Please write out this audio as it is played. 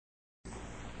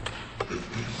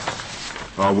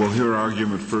We'll hear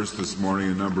argument first this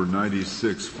morning in number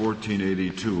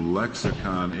 96-1482,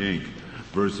 Lexecon, Inc.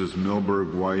 versus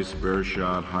Milberg, Weiss,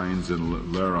 Bershad, Hynes,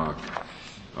 and Lerach.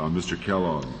 Mr.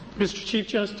 Kellogg. Mr. Chief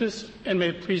Justice, and may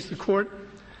it please the Court,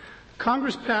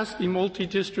 Congress passed the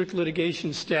multi-district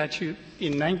litigation statute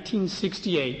in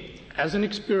 1968 as an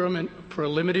experiment for a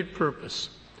limited purpose.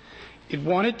 It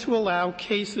wanted to allow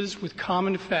cases with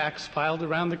common facts filed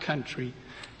around the country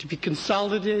to be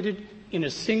consolidated in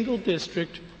a single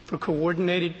district for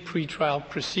coordinated pretrial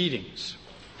proceedings.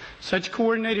 Such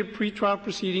coordinated pretrial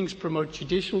proceedings promote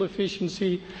judicial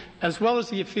efficiency as well as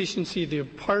the efficiency of the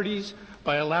parties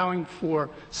by allowing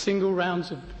for single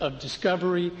rounds of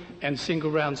discovery and single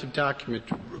rounds of document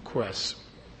requests.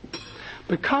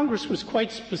 But Congress was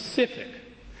quite specific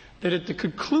that at the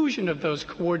conclusion of those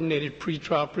coordinated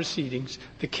pretrial proceedings,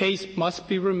 the case must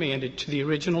be remanded to the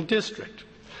original district.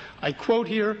 I quote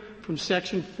here from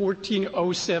Section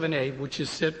 1407A, which is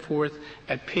set forth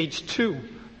at page 2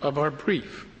 of our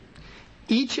brief.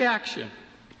 Each action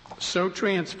so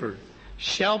transferred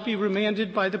shall be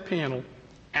remanded by the panel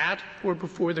at or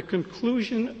before the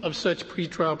conclusion of such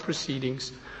pretrial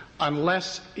proceedings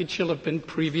unless it shall have been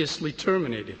previously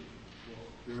terminated.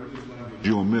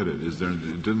 You omitted. It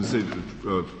didn't say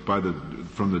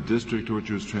from the district to which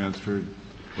it was transferred?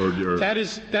 That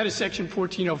is Section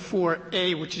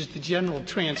 1404A, which is the general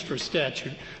transfer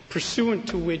statute, pursuant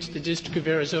to which the District of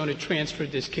Arizona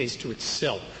transferred this case to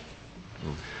itself.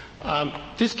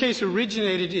 This case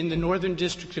originated in the Northern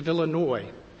District of Illinois.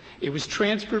 It was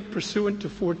transferred pursuant to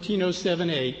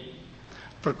 1407A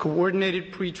for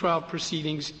coordinated pretrial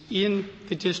proceedings in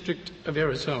the District of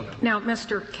Arizona. Now,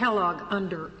 Mr. Kellogg,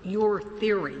 under your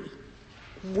theory,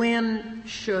 when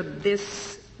should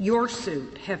your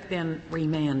suit have been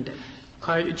remanded?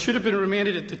 It should have been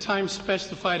remanded at the time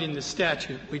specified in the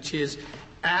statute, which is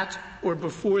at or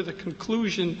before the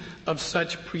conclusion of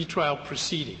such pretrial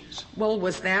proceedings. Well,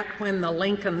 was that when the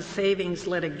Lincoln Savings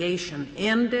litigation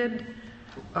ended,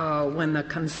 when the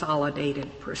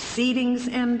consolidated proceedings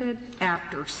ended,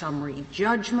 after summary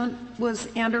judgment was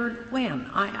entered? When?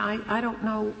 I don't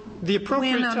know. The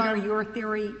appropriate when, time, under your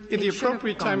theory, the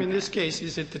appropriate time in this case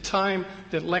is at the time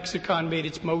that Lexecon made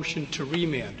its motion to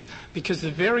remand, because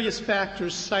the various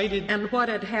factors cited. And what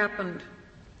had happened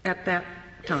at that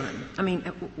time? I mean,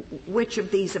 which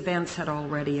of these events had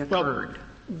already occurred?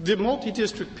 Well, the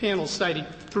multi-district panel cited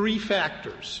three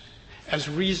factors as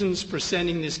reasons for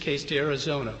sending this case to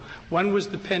Arizona. One was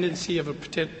the pendency of a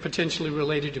potentially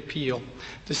related appeal.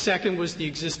 The second was the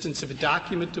existence of a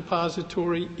document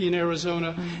depository in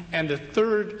Arizona. And the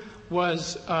third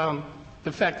was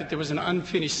the fact that there was an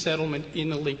unfinished settlement in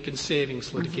the Lincoln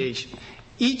Savings litigation.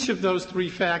 Each of those three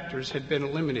factors had been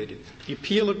eliminated. The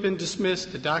appeal had been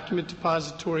dismissed, the document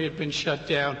depository had been shut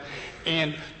down,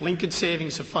 and Lincoln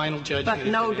Savings, a final judgment. But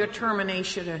no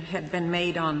determination had been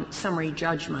made on summary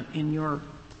judgment in your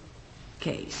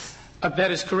case. That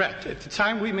is correct. At the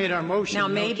time we made our motion, now,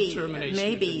 no determination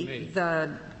had been made.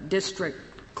 The district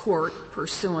court,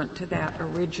 pursuant to that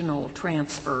original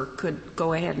transfer, could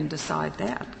go ahead and decide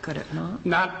that, could it not?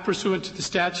 Not pursuant to the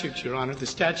statute, Your Honor. The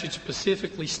statute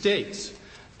specifically states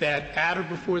that at or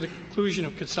before the conclusion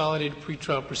of consolidated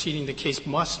pretrial proceeding, the case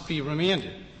must be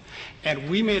remanded. And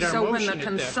we made our motion So when the at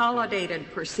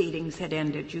consolidated proceedings had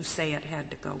ended, you say it had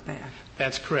to go back?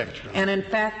 That's correct, Your Honor. And in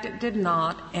fact, it did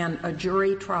not, and a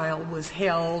jury trial was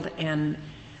held, and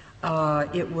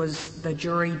it was the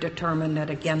jury determined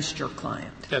that against your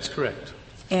client. That's correct.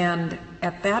 And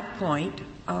at that point,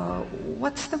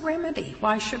 what's the remedy?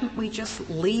 Why shouldn't we just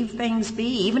leave things be,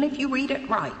 even if you read it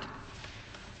right?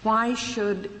 Why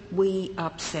should we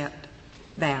upset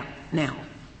that now?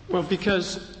 Well,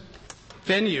 because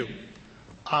venue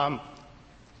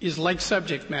is like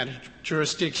subject matter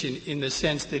jurisdiction in the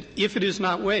sense that if it is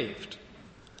not waived,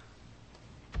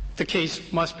 the case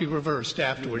must be reversed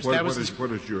afterwards. What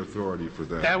is your authority for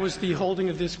that? That was the holding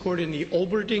of this Court in the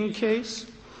Olberding case.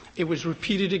 It was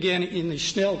repeated again in the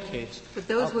Schnell case. But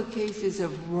those were cases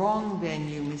of wrong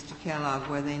venue, Mr. Kellogg,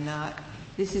 were they not?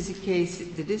 This is a case,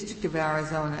 the District of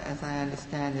Arizona, as I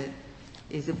understand it,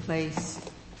 is a place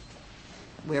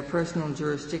where personal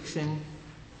jurisdiction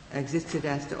existed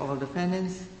as to all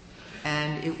defendants,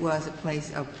 and it was a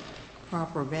place of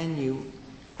proper venue.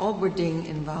 Olberding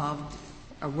involved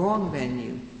a wrong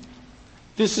venue.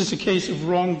 This is a case of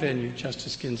wrong venue,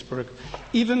 Justice Ginsburg.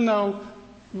 Even though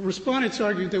respondents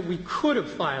argued that we could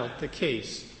have filed the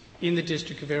case in the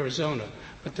District of Arizona,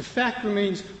 but the fact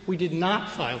remains we did not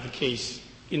file the case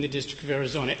in the District of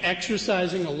Arizona.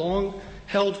 Exercising a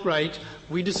long-held right,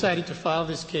 we decided to file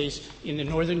this case in the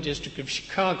Northern District of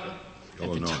Chicago.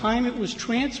 At the time it was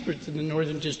transferred to the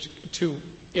Northern District to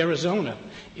Arizona,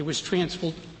 it was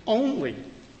transferred only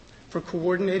for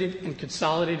coordinated and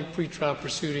consolidated pretrial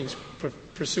proceedings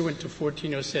pursuant to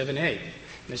 1407A. And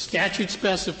the statute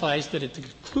specifies that at the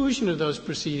conclusion of those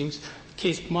proceedings, the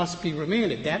case must be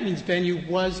remanded. That means venue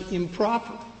was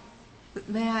improper. But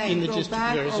may I go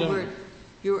back over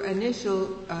your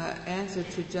initial answer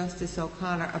to Justice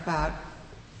O'Connor about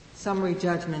summary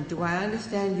judgment? Do I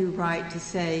understand you right to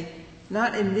say,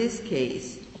 not in this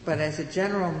case, but as a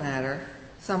general matter,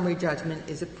 summary judgment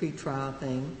is a pretrial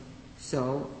thing,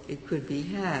 so it could be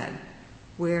had,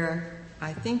 where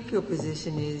I think your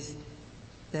position is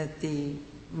that the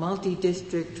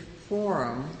multi-district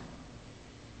forum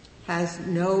has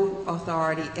no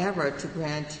authority ever to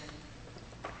grant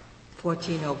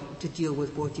to deal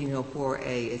with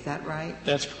 1404A. Is that right?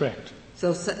 That's correct.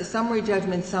 So summary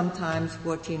judgment sometimes,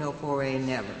 1404A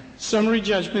never. Summary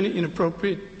judgment in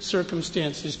appropriate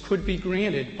circumstances could be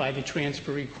granted by the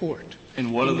transferee court.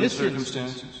 And what are the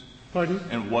circumstances? Pardon?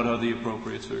 And what are the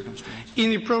appropriate circumstances? In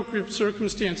the appropriate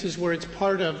circumstances where it's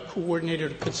part of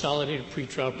coordinated or consolidated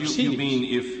pretrial proceedings. You mean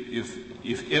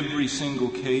if every single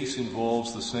case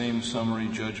involves the same summary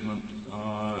judgment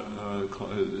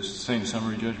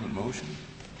motion?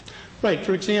 Right.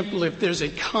 For example, if there's a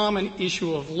common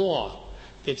issue of law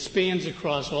that spans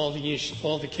across all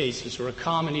the cases, or a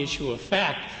common issue of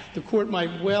fact, the court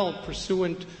might well,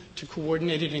 pursuant to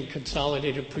coordinated and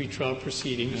consolidated pretrial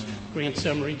proceedings, grant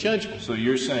summary judgment. So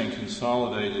you're saying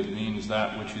consolidated means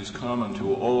that which is common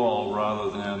to all, rather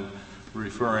than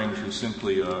referring to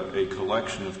simply a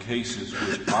collection of cases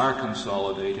which are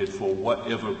consolidated for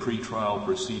whatever pretrial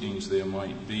proceedings there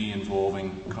might be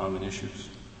involving common issues?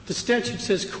 The statute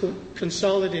says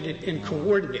consolidated and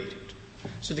coordinated.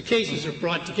 So the cases are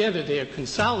brought together, they are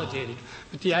consolidated,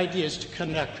 but the idea is to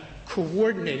conduct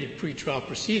coordinated pretrial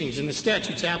proceedings, and the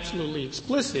statute's absolutely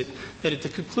explicit that at the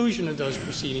conclusion of those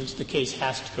proceedings, the case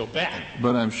has to go back.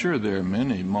 But I'm sure there are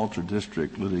many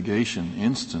multi-district litigation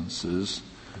instances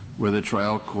where the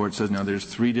trial court says, now there's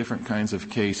 3 different kinds of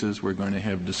cases, we're going to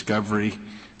have discovery,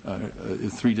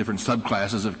 3 different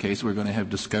subclasses of cases, we're going to have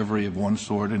discovery of one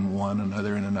sort in one,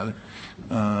 another in another.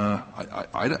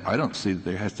 I don't see that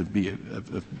there has to be a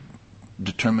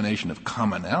determination of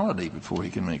commonality before he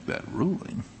can make that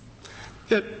ruling.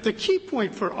 The key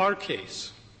point for our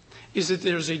case is that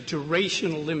there's a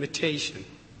durational limitation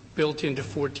built into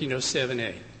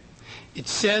 1407A. It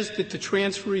says that the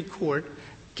transferee court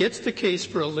gets the case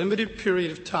for a limited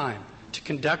period of time to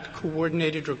conduct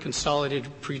coordinated or consolidated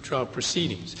pretrial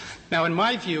proceedings. Now, in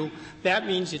my view, that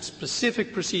means it's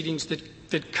specific proceedings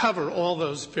that cover all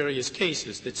those various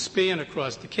cases, that span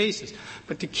across the cases.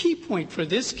 But the key point for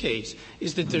this case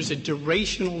is that there's a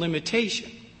durational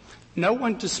limitation. No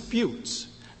one disputes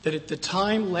that at the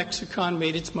time Lexecon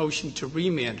made its motion to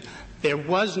remand, there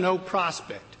was no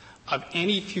prospect of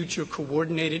any future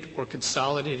coordinated or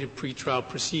consolidated pretrial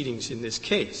proceedings in this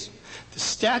case. The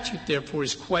statute, therefore,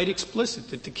 is quite explicit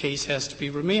that the case has to be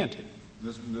remanded.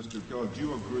 Mr. Keller, do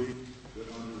you agree that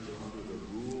under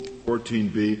the Rule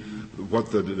 14b,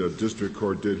 what the district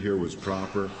court did here was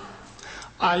proper?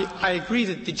 I agree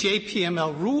that the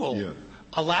JPML rule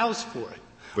allows for it.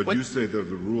 But you say that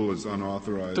the rule is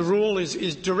unauthorized? The rule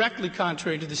is directly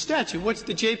contrary to the statute. What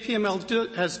the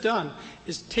JPML has done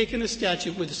is taken a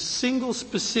statute with a single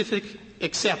specific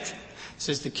exception. It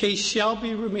says the case shall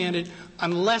be remanded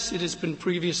unless it has been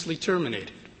previously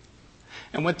terminated.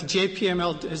 And what the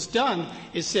JPML has done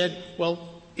is said,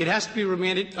 well, it has to be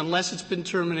remanded unless it's been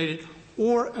terminated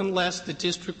or unless the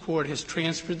district court has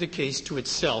transferred the case to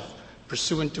itself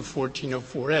pursuant to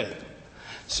 1404A.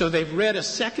 So they've read a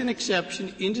second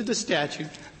exception into the statute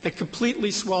that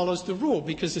completely swallows the rule,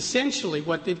 because essentially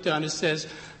what they've done is says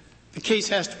the case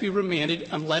has to be remanded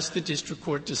unless the district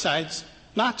court decides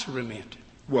not to remand it.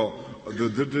 Well,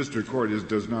 the district court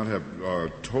does not have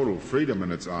total freedom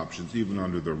in its options, even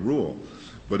under the rule.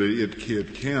 But it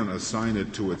can assign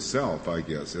it to itself, I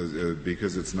guess,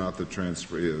 because it's not the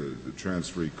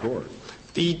transferee court.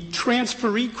 The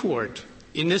transferee court,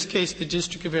 in this case the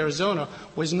District of Arizona,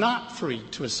 was not free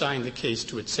to assign the case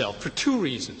to itself for 2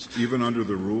 reasons. Even under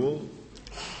the rule?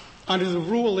 Under the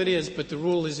rule it is, but the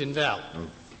rule is invalid.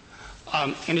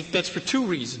 Oh. And that's for 2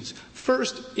 reasons.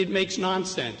 First, it makes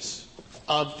nonsense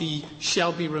of the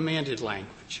shall be remanded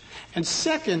language. And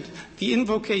second, the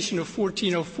invocation of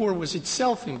 1404 was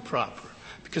itself improper,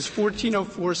 because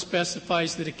 1404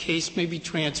 specifies that a case may be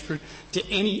transferred to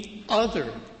any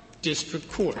other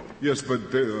district court. Yes, but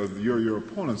your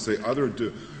opponents say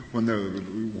when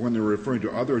they're referring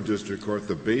to other district court,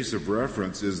 the base of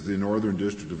reference is the Northern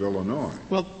District of Illinois.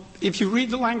 Well, if you read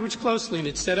the language closely, and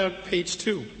it's set out page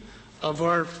 2 of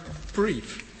our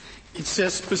brief, it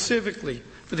says specifically,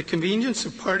 for the convenience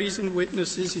of parties and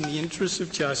witnesses in the interests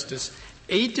of justice,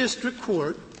 a district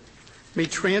court may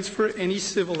transfer any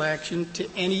civil action to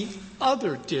any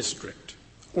other district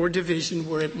or division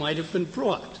where it might have been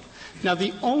brought. Now,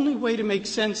 the only way to make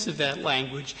sense of that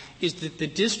language is that the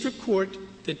district court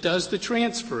that does the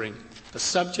transferring, the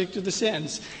subject of the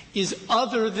sentence, is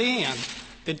other than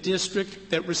the district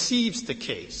that receives the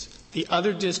case, the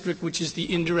other district which is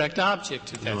the indirect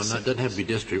object of that sentence. No, it doesn't have to be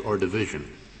district or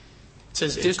division. It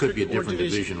says it district could be a different or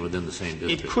division within the same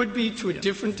district. It could be to a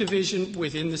different division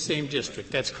within the same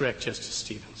district. That's correct, Justice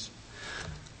Stevens.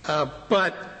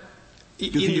 But do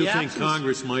you think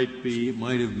Congress might have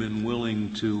been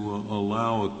willing to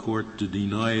allow a court to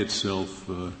deny itself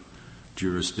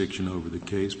jurisdiction over the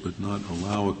case, but not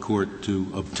allow a court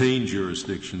to obtain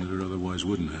jurisdiction that it otherwise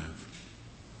wouldn't have?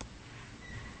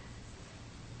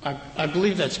 I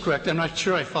believe that's correct. I'm not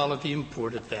sure I followed the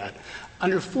import of that.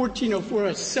 Under 1404,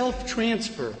 a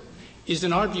self-transfer is,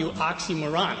 in our view,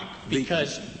 oxymoronic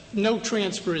because no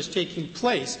transfer is taking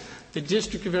place. The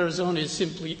District of Arizona is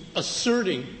simply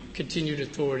asserting continued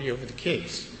authority over the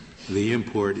case. The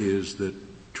import is that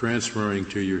transferring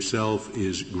to yourself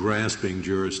is grasping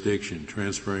jurisdiction.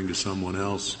 Transferring to someone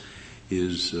else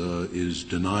is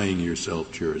denying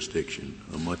yourself jurisdiction.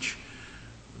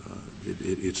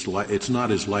 It's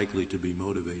not as likely to be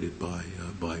motivated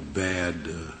by bad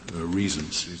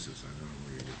reasons.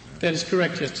 That is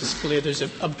correct, Justice Scalia. There's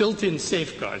a built-in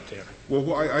safeguard there.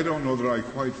 Well, I don't know that I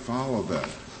quite follow that.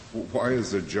 Why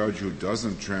is a judge who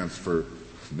doesn't transfer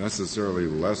necessarily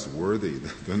less worthy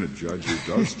than a judge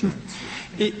who does transfer?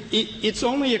 It's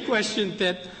only a question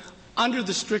that under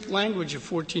the strict language of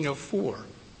 1404,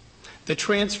 the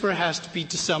transfer has to be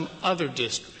to some other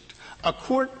district. A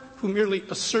court who merely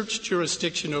asserts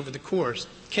jurisdiction over the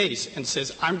case and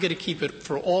says, I'm going to keep it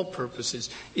for all purposes,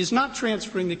 is not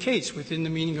transferring the case within the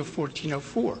meaning of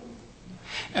 1404.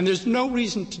 And there's no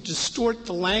reason to distort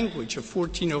the language of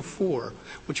 1404,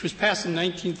 which was passed in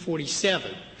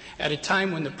 1947, at a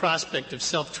time when the prospect of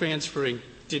self-transferring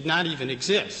did not even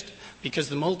exist, because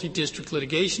the multi-district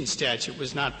litigation statute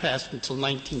was not passed until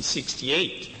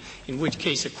 1968, in which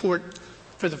case a court,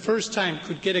 for the first time,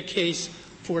 could get a case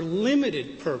for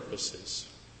limited purposes,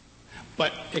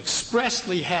 but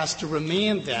expressly has to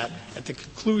remand that at the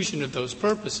conclusion of those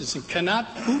purposes and cannot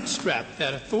bootstrap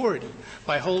that authority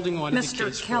by holding on to the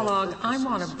case Mr. Kellogg, for all purposes. I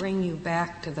want to bring you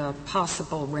back to the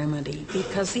possible remedy,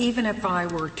 because even if I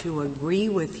were to agree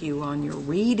with you on your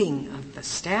reading of the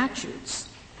statutes,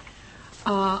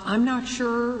 I'm not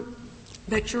sure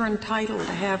that you're entitled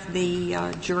to have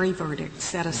the jury verdict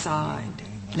set aside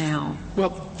now.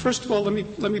 Well, first of all,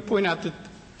 let me point out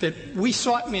that we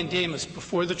sought mandamus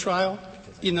before the trial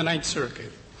in the Ninth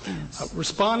Circuit. Yes.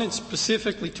 Respondents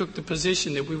specifically took the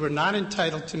position that we were not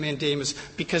entitled to mandamus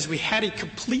because we had a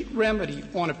complete remedy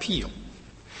on appeal.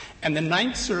 And the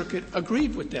Ninth Circuit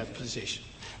agreed with that position.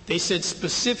 They said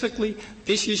specifically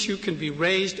this issue can be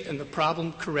raised and the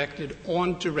problem corrected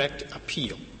on direct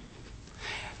appeal.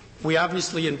 We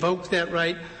obviously invoked that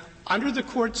right. Under the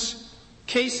Court's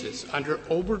cases, under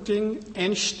Oberding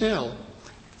and Schnell,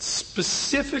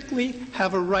 specifically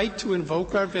have a right to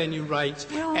invoke our venue rights,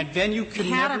 and venue can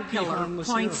never be harmless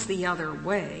error. Points the other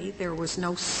way. There was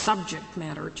no subject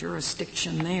matter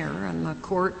jurisdiction there, and the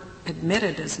Court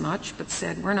admitted as much, but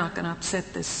said we're not going to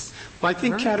upset this. Well, I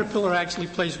think Caterpillar actually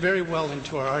plays very well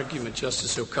into our argument,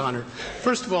 Justice O'Connor.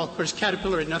 First of all, of course,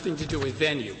 Caterpillar had nothing to do with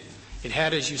venue. It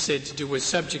had, as you said, to do with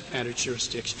subject matter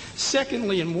jurisdiction.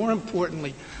 Secondly, and more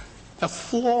importantly, the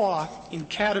flaw in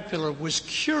Caterpillar was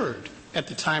cured at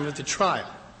the time of the trial.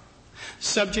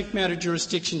 Subject matter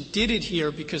jurisdiction did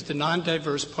adhere because the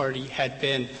non-diverse party had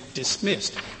been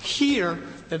dismissed. Here,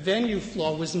 the venue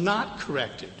flaw was not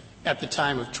corrected at the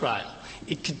time of trial.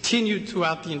 It continued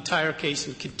throughout the entire case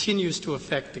and continues to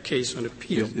affect the case on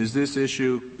appeal. Is this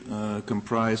issue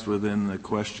comprised within the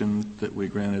question that we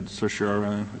granted certiorari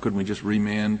on? Couldn't we just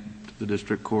remand to the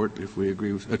district court if we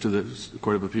agree with, to the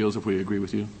Court of Appeals if we agree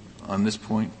with you on this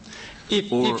point?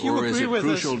 Or is it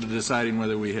crucial to deciding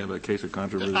whether we have a case of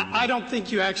controversy? I don't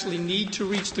think you actually need to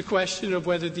reach the question of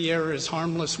whether the error is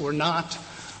harmless or not.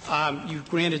 You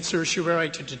granted certiorari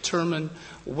to determine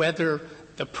whether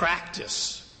the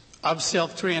practice of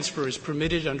self-transfer is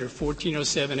permitted under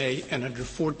 1407A and under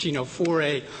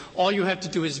 1404A. All you have to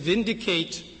do is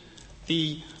vindicate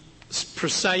the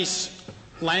precise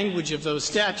language of those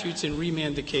statutes and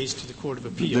remand the case to the Court of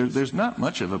Appeals. There's not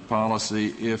much of a policy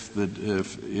if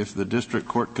the district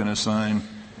court can assign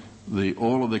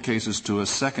all of the cases to a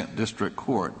second district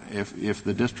court. If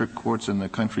the district courts in the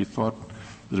country thought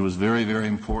that it was very, very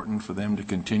important for them to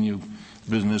continue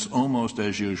business almost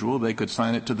as usual, they could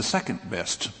sign it to the second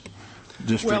best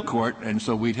district court, and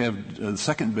so we'd have the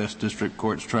second best district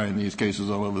courts trying these cases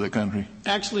all over the country.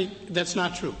 Actually, that's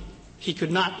not true. He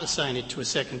could not assign it to a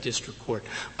second district court.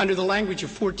 Under the language of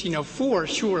 1404,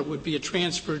 sure, it would be a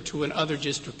transfer to another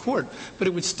district court, but it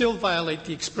would still violate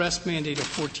the express mandate of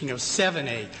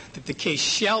 1407A that the case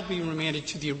shall be remanded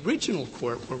to the original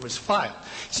court where it was filed.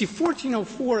 See,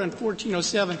 1404 and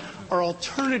 1407 are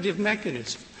alternative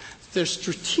mechanisms. They're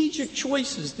strategic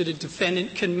choices that a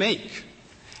defendant can make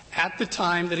at the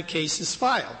time that a case is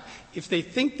filed. If they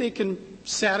think they can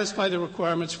satisfy the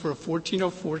requirements for a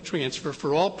 1404 transfer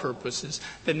for all purposes,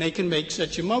 then they can make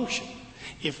such a motion.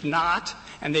 If not,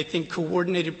 and they think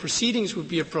coordinated proceedings would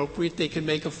be appropriate, they can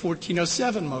make a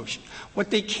 1407 motion.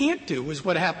 What they can't do is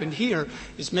what happened here,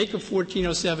 is make a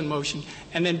 1407 motion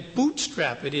and then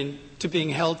bootstrap it into being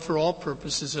held for all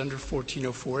purposes under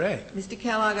 1404A. Mr.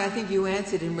 Kellogg, I think you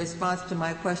answered in response to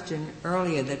my question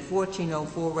earlier that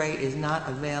 1404A is not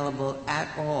available at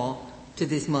all to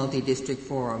this multi-district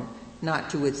forum, not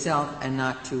to itself and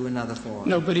not to another forum.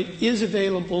 No, but it is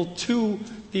available to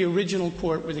the original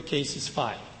court where the case is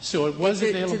filed. So it was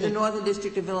available to the Northern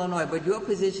District of Illinois. But your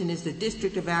position is the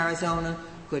District of Arizona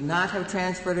could not have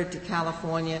transferred it to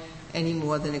California any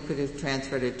more than it could have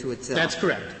transferred it to itself. That's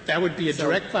correct. That would be a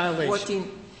direct violation.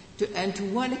 And to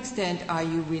what extent are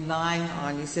you relying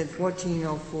on? You said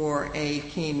 1404A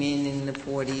came in the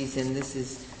 40s, and this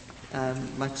is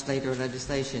much later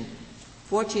legislation.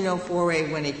 1404A,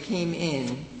 when it came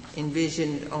in,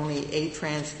 envisioned only a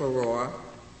transferor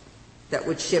that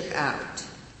would ship out.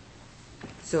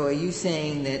 So are you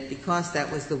saying that because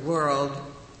that was the world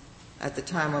at the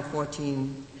time of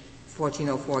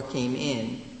 1404 came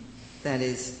in, that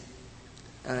is,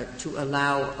 to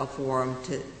allow a forum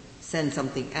to send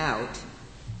something out,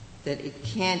 that it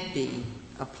can't be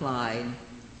applied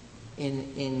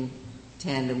in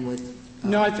tandem with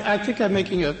No, I think I'm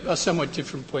making a somewhat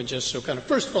different point, Justice O'Connor.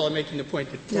 First of all, I'm making the point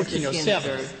that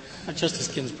 1407 — Justice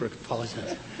Ginsburg,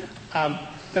 apologize.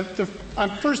 The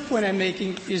first point I'm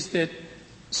making is that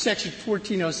Section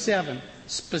 1407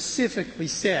 specifically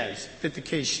says that the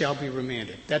case shall be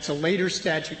remanded. That's a later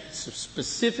statute. It's a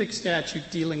specific statute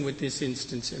dealing with this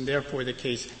instance, and therefore the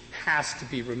case has to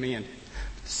be remanded.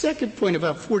 The second point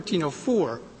about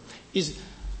 1404 is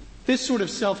this sort of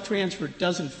self-transfer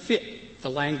doesn't fit the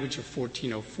language of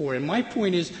 1404. And my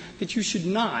point is that you should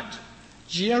not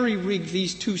jerry-rig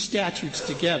these two statutes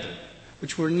together,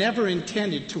 which were never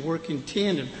intended to work in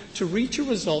tandem, to reach a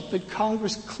result that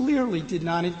Congress clearly did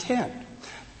not intend.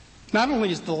 Not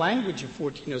only is the language of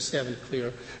 1407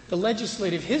 clear, the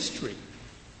legislative history,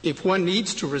 if one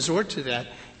needs to resort to that,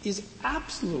 is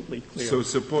absolutely clear. So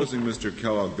supposing, Mr.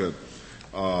 Kellogg, that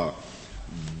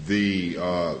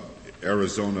the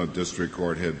Arizona District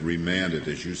Court had remanded,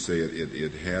 as you say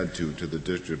it had to the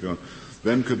District of Illinois,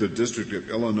 then could the District of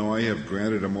Illinois have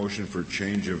granted a motion for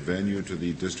change of venue to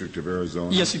the District of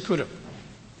Arizona? Yes, it could have.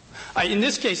 In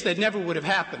this case, that never would have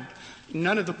happened.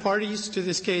 None of the parties to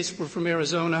this case were from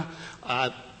Arizona.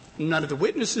 None of the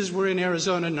witnesses were in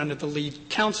Arizona. None of the lead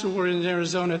counsel were in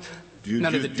Arizona.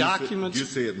 None of the documents. Do you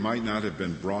say it might not have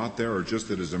been brought there, or just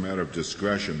that as a matter of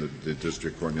discretion that the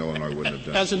District Court in Illinois wouldn't have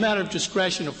done it? As a matter of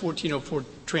discretion, a 1404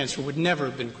 transfer would never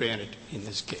have been granted in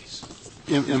this case.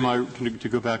 To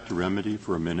go back to remedy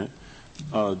for a minute,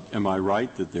 am I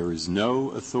right that there is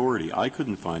no authority? I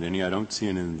couldn't find any. I don't see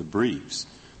any in the briefs.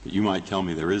 But you might tell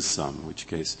me there is some, in which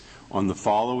case, on the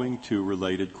following two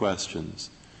related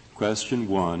questions. Question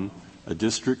one, a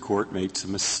district court makes a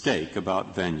mistake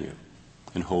about venue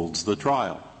and holds the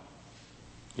trial.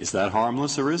 Is that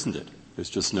harmless or isn't it? There's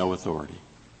just no authority.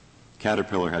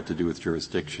 Caterpillar had to do with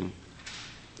jurisdiction.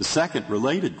 The second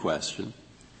related question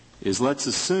is, let's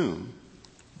assume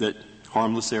that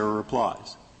harmless error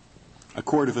applies. A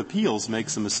court of appeals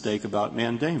makes a mistake about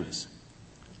mandamus.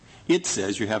 It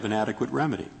says you have an adequate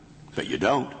remedy, but you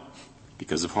don't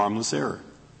because of harmless error.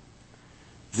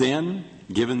 Then,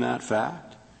 given that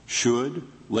fact, should,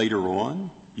 later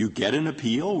on, you get an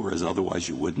appeal, whereas otherwise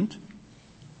you wouldn't?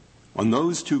 On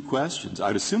those two questions,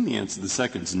 I'd assume the answer to the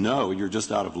second is no, you're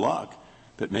just out of luck,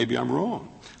 but maybe I'm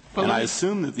wrong. And I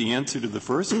assume that the answer to the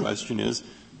first question is,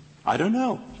 I don't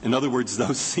know. In other words,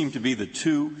 those seem to be the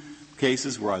two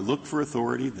cases where I look for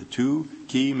authority, the two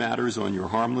key matters on your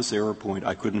harmless error point.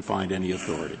 I couldn't find any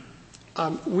authority.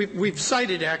 We've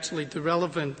cited, actually, the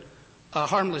relevant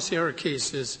harmless error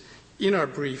cases in our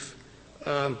brief.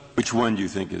 Which one do you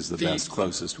think is the best,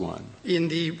 closest one? In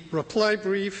the reply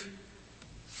brief,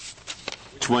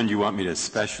 Which one do you want me to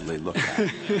especially look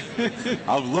at?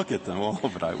 I'll look at them all,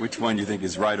 but which one do you think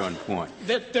is right on point?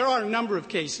 There are a number of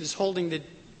cases holding that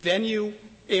venue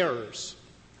errors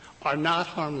are not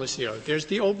harmless error. There's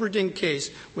the Oberding case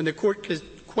when the court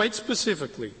quite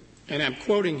specifically, and I'm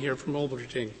quoting here from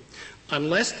Oberding,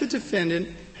 unless the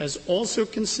defendant has also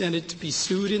consented to be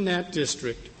sued in that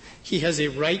district, he has a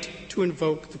right to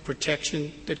invoke the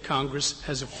protection that Congress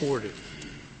has afforded.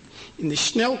 In the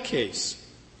Schnell case,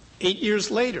 8 years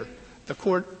later, the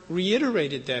court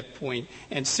reiterated that point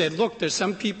and said, look, there's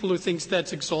some people who think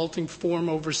that's exalting form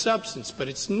over substance, but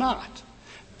it's not.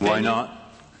 Why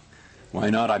not? Why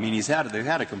not? I mean, they've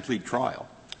had a complete trial.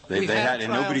 They had,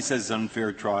 and nobody says it's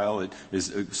unfair trial. It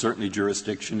is certainly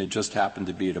jurisdiction. It just happened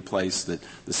to be at a place that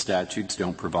the statutes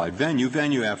don't provide venue.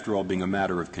 Venue, after all, being a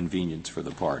matter of convenience for the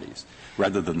parties,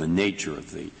 rather than the nature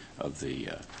of the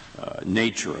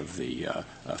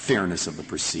fairness of the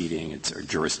proceeding, it's or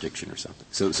jurisdiction or something.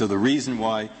 So the reason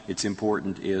why it's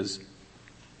important is.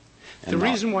 The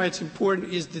reason why it's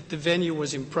important is that the venue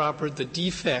was improper. The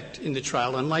defect in the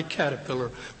trial, unlike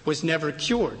Caterpillar, was never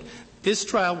cured. This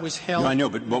trial was held. No, I know,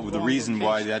 but what was the reason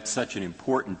why that's such an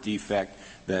important defect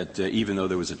that even though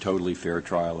there was a totally fair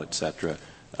trial, et cetera,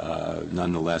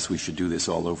 nonetheless we should do this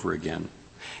all over again?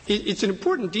 It's an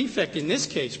important defect in this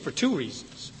case for two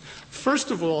reasons.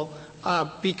 First of all,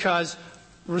 because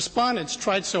respondents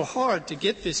tried so hard to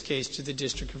get this case to the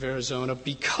District of Arizona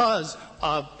because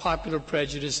of popular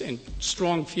prejudice and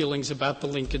strong feelings about the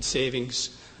Lincoln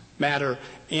Savings matter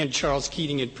and Charles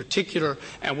Keating in particular,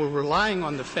 and were relying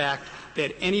on the fact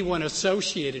that anyone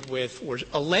associated with or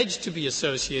alleged to be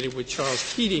associated with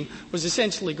Charles Keating was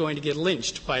essentially going to get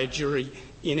lynched by a jury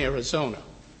in Arizona.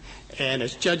 And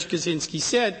as Judge Kaczynski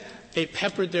said, they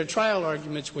peppered their trial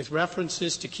arguments with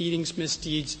references to Keating's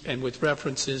misdeeds and with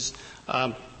references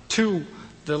to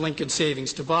the Lincoln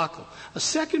Savings debacle. A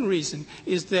second reason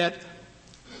is that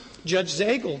Judge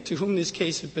Zagel, to whom this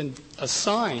case had been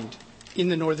assigned in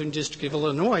the Northern District of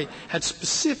Illinois, had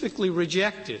specifically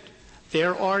rejected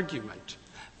their argument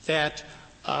that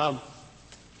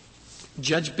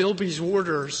Judge Bilby's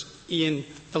orders in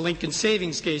the Lincoln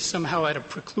Savings case somehow had a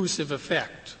preclusive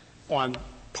effect on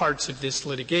parts of this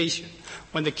litigation.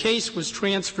 When the case was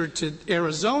transferred to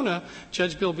Arizona,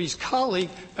 Judge Bilby's colleague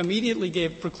immediately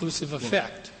gave preclusive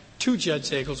effect to Judge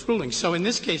Zagel's ruling. So in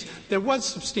this case, there was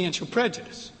substantial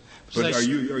prejudice. But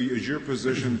is your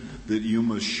position that you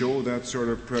must show that sort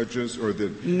of prejudice, or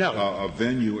that a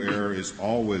venue error is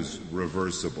always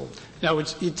reversible? No,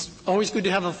 it's always good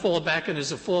to have a fallback, and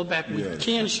as a fallback we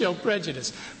can show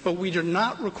prejudice, but we are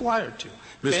not required to.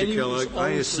 Mr. Kellogg,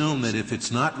 I assume that if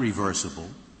it's not reversible,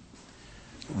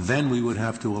 then we would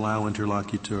have to allow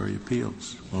interlocutory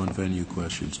appeals on venue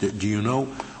questions. Do you know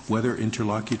whether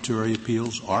interlocutory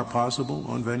appeals are possible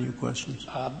on venue questions?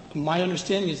 My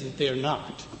understanding is that they are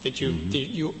not. That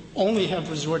you only have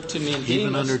resort to mandamus.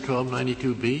 Even under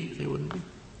 1292B, they wouldn't be?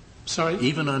 Sorry?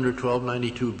 Even under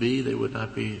 1292B, they would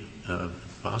not be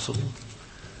possible?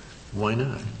 Why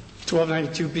not?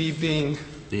 1292B being?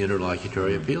 The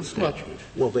interlocutory appeal statute.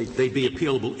 Well, they'd be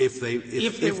appealable if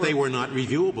they were not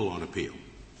reviewable on appeal.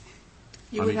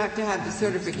 You would have to have the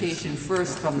certification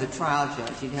first from the trial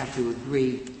judge. You'd have to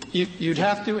agree. You'd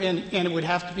have to, and it would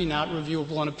have to be not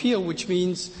reviewable on appeal, which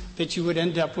means that you would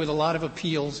end up with a lot of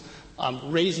appeals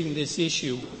raising this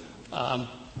issue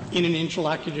in an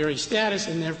interlocutory status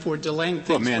and therefore delaying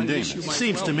things. Well, it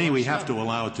seems to me we have to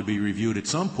allow it to be reviewed at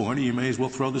some point, or you may as well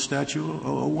throw the statute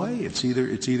away. It's either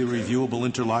reviewable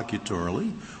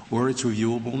interlocutorily or it's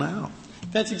reviewable now.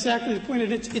 That's exactly the point,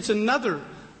 and it's another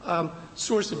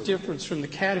source of difference from the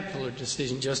Caterpillar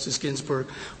decision, Justice Ginsburg,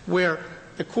 where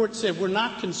the court said we're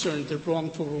not concerned that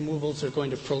wrongful removals are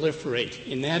going to proliferate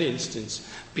in that instance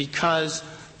because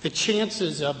the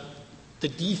chances of the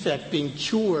defect being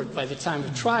cured by the time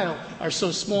of trial are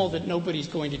so small that nobody's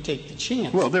going to take the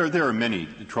chance. Well, there are many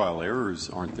trial errors,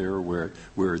 aren't there,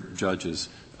 where judges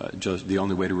the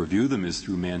only way to review them is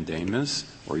through mandamus,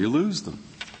 or you lose them.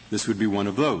 This would be one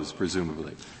of those,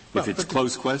 presumably. If it's a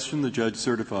close question, the judge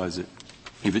certifies it.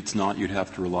 If it's not, you'd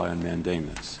have to rely on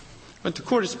mandamus. But the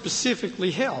court has specifically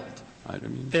held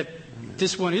that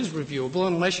this one is reviewable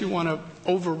unless you want to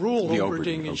overrule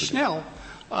Oberding and Schnell,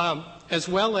 as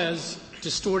well as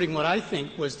distorting what I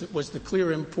think was the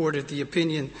clear import of the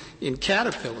opinion in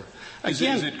Caterpillar.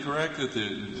 Again, is it correct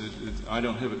that I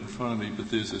don't have it in front of me, but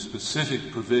there's a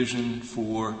specific provision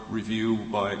for review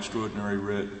by extraordinary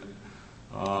writ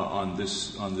on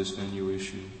this venue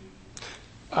issue?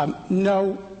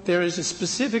 No, there is a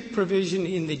specific provision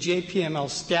in the JPML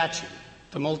statute,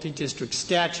 the multi-district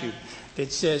statute,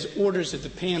 that says orders of the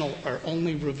panel are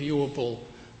only reviewable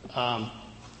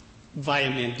via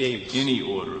mandamus. Any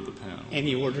order of the panel.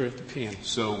 Any order of the panel.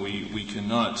 So we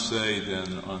cannot say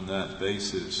then on that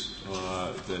basis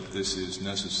that this is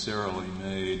necessarily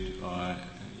made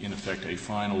in effect a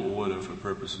final order for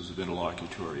purposes of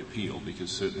interlocutory appeal, because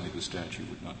certainly the statute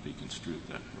would not be construed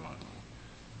that broadly.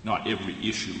 Not every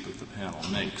issue that the panel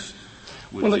makes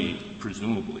would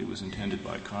presumably was intended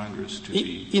by Congress to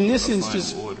be in this a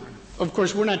instance, final order. Of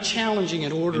course, we're not challenging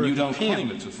an order And you of the don't panel.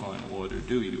 claim it's a final order,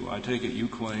 do you? I take it you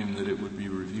claim that it would be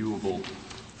reviewable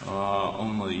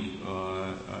only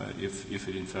if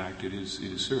it in fact it is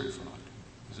certified.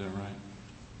 Is that right?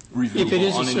 Reviewable if it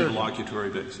is on an interlocutory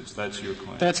basis. That's your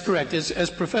claim. That's correct. As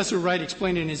Professor Wright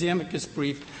explained in his amicus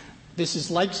brief, this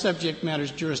is like subject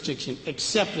matters jurisdiction,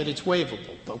 except that it's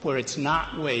waivable. But where it's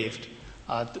not waived,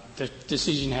 the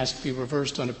decision has to be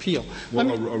reversed on appeal. Well,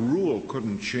 a rule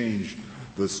couldn't change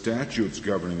the statutes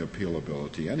governing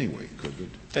appealability anyway, could it?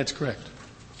 That's correct.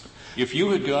 If you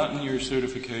had gotten your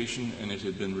certification and it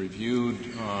had been reviewed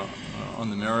on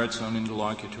the merits on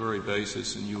interlocutory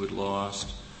basis and you had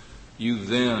lost, you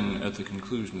then, at the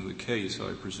conclusion of the case,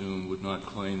 I presume, would not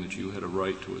claim that you had a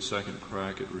right to a second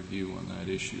crack at review on that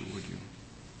issue, would you?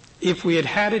 If we had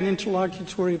had an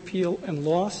interlocutory appeal and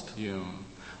lost? Yeah.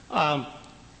 I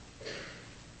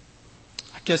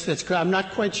guess that's correct. I'm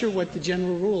not quite sure what the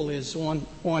general rule is on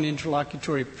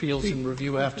interlocutory appeals and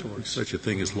review afterwards. Such a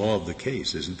thing as law of the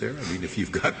case, isn't there? I mean, if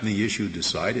you've gotten the issue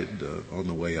decided on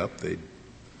the way up, they'd...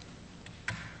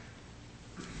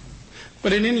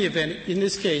 But in any event, in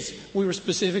this case, we were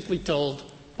specifically told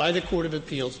by the Court of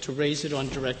Appeals to raise it on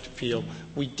direct appeal.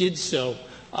 We did so.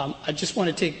 I just want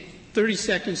to take 30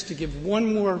 seconds to give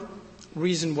one more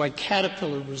reason why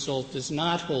Caterpillar result does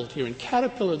not hold here. In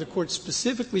Caterpillar, the Court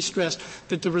specifically stressed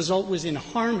that the result was in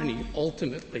harmony,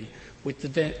 ultimately, with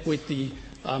the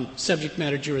subject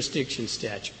matter jurisdiction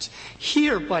statutes.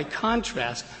 Here, by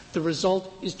contrast, the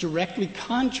result is directly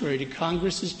contrary to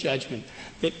Congress's judgment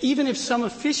that even if some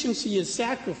efficiency is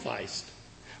sacrificed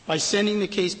by sending the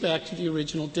case back to the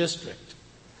original district,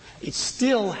 it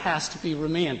still has to be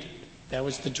remanded. That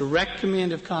was the direct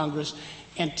command of Congress,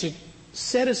 and to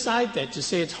set aside that, to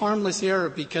say it's harmless error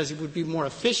because it would be more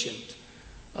efficient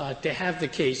to have the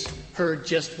case heard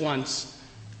just once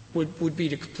would be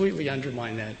to completely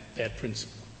undermine that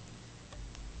principle.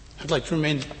 I'd like to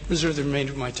reserve the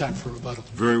remainder of my time for rebuttal.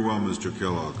 Very well, Mr.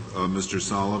 Kellogg. Mr.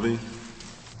 Salovey?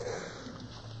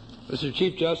 Mr.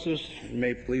 Chief Justice, and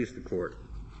may it please the Court.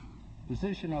 The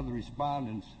position of the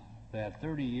respondents that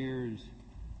 30 years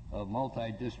of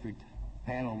multi-district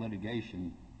panel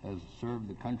litigation has served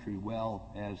the country well,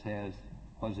 as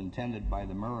was intended by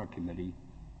the Murrah Committee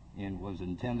and was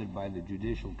intended by the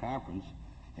Judicial Conference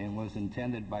and was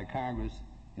intended by Congress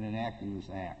in enacting this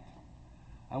act.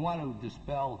 I want to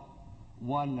dispel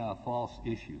one false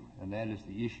issue, and that is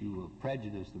the issue of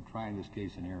prejudice of trying this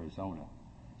case in Arizona.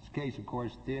 This case, of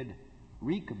course, did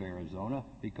reek of Arizona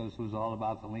because it was all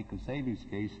about the Lincoln Savings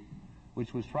case,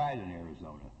 which was tried in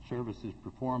Arizona, services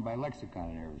performed by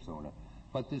Lexecon in Arizona.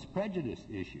 But this prejudice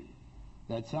issue,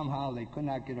 that somehow they could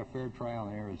not get a fair trial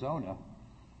in Arizona,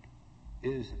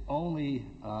 is only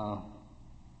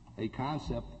a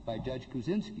concept by Judge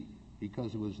Kuczynski,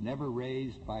 because it was never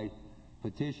raised by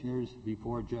petitioners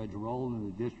before Judge Rowland in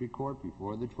the district court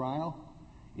before the trial.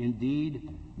 Indeed,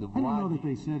 I don't know that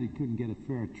they said it couldn't get a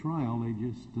fair trial. They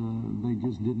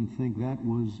just didn't think that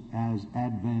was as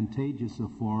advantageous a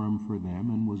forum for them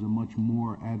and was a much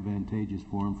more advantageous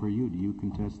forum for you. Do you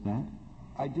contest that?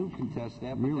 I do contest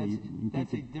that, but really?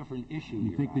 that's a different issue.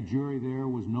 You think the jury there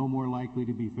was no more likely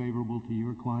to be favorable to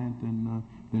your client than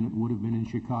it would have been in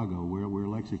Chicago, where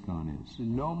Lexicon is?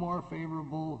 No more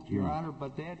favorable, Your Honor,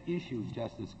 but that issue,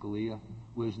 Justice Scalia,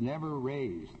 was never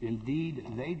raised. Indeed,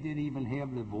 they didn't even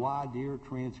have the voir dire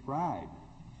transcribed.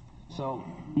 So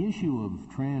the issue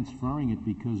of transferring it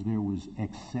because there was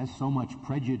so much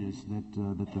prejudice that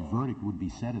the verdict would be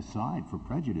set aside for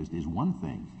prejudice is one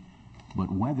thing. But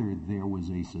whether there was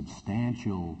a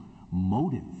substantial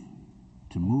motive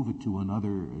to move it to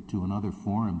another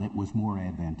forum that was more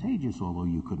advantageous, although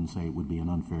you couldn't say it would be an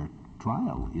unfair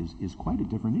trial, is quite a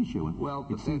different issue. And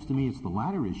it seems to me it's the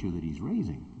latter issue that he's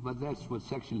raising. But that's what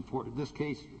Section 4... This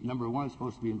case, number one, is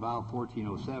supposed to be involved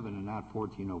 1407 and not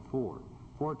 1404.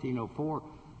 1404,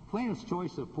 plaintiff's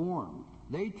choice of forum.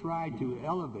 They tried to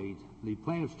elevate the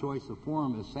plaintiff's choice of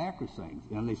forum as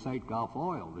sacrosanct, and they cite Gulf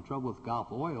Oil. The trouble with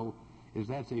Gulf Oil is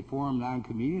that's a forum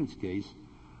nonconvenience case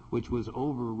which was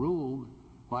overruled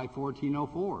by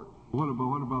 1404. What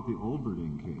about the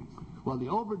Olberding case? Well, the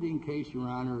Olberding case, Your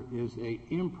Honor, is a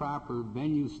improper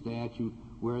venue statute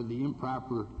where the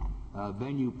improper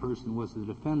venue person was the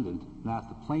defendant, not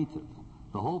the plaintiff.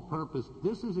 The whole purpose,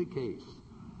 this is a case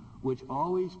which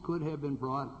always could have been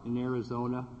brought in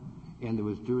Arizona, and there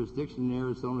was jurisdiction in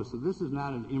Arizona, so this is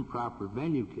not an improper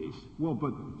venue case. Well,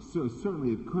 but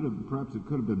certainly perhaps it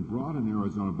could have been brought in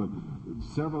Arizona, but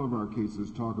several of our cases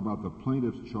talk about the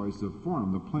plaintiff's choice of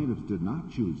forum. The plaintiffs did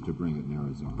not choose to bring it in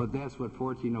Arizona. But that's what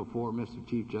 1404, Mr.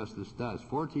 Chief Justice, does.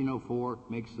 1404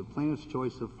 makes the plaintiff's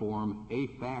choice of forum a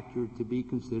factor to be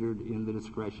considered in the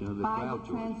discretion of the trial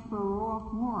judge. By the transferor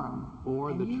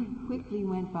forum. And you quickly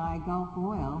went by Gulf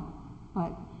Oil,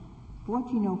 but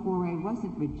 1404A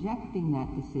wasn't rejecting that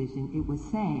decision. It was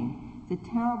saying the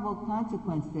terrible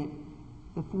consequence that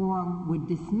the forum would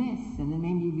dismiss, and then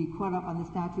maybe you'd be caught up on the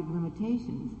statute of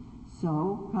limitations.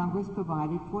 So Congress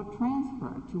provided for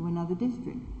transfer to another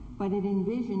district. But it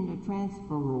envisioned a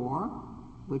transferor,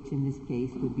 which in this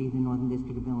case would be the Northern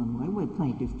District of Illinois, with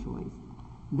plaintiff's choice.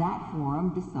 That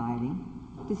forum deciding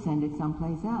to send it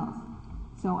someplace else.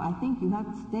 So I think you have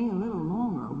to stay a little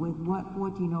longer with what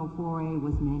 1404A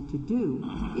was meant to do.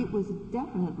 It was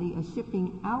definitely a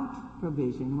shipping out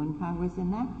provision when Congress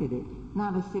enacted it,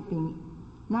 not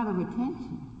a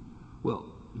retention. Well,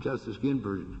 Justice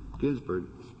Ginsburg,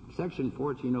 Section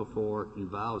 1404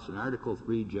 involves an Article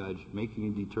III judge making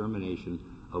a determination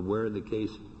of where the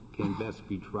case can best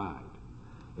be tried.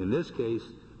 In this case,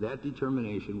 that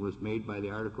determination was made by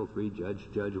the Article III judge,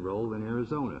 Judge Roll in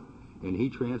Arizona, and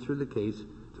he transferred the case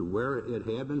to where it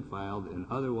had been filed and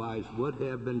otherwise would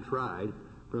have been tried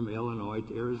from Illinois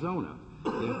to Arizona.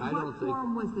 What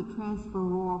forum was the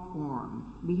transferor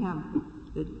forum? We have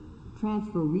the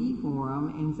transferee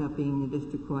forum ends up being the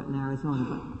district court in Arizona,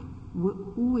 but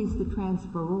who is the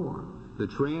transferor? The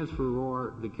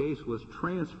transferor, the case was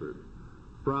transferred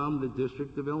from the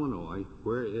District of Illinois,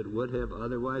 where it would have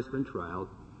otherwise been tried,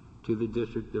 to the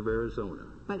District of Arizona.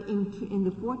 But in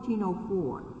the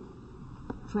 1404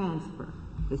 transfer,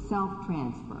 the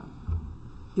self-transfer,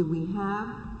 do we have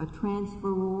a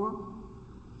transferor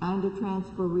and a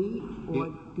transferee,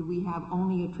 or do we have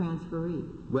only a transferee?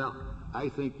 Well, I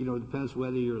think, it depends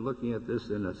whether you're looking at this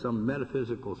in some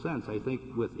metaphysical sense. I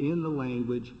think within the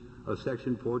language of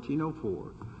Section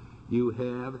 1404, you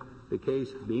have the case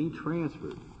being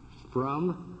transferred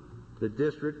from the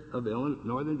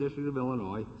Northern District of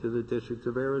Illinois to the District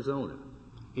of Arizona.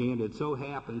 And it so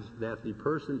happens that the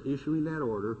person issuing that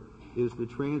order is the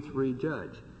transferee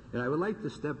judge. And I would like to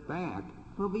step back.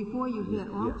 Well, before you get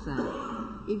off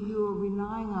that, if you are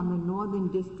relying on the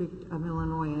Northern District of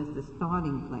Illinois as the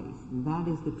starting place, that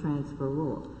is the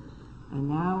transferor. And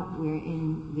now we're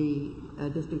in the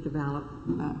District of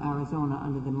Arizona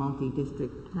under the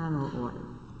multi-district panel order.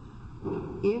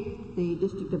 If the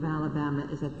District of Alabama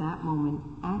is at that moment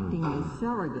acting as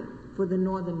surrogate for the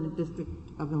Northern District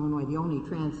of Illinois, the only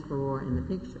transferor in the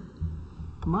picture,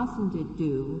 mustn't it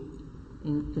do,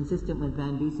 consistent with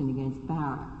Van Dusen against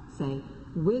Barrett, say,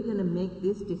 we're going to make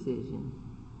this decision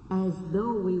as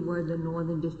though we were the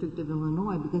Northern District of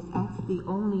Illinois, because that's the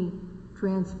only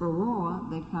transferor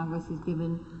that Congress has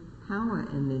given power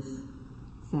in this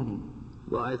setting?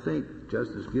 Well, I think,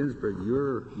 Justice Ginsburg,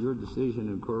 your decision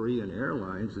in Korean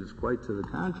Airlines is quite to the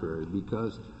contrary,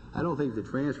 because I don't think the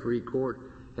transferee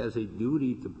court has a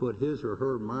duty to put his or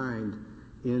her mind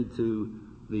into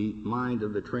the mind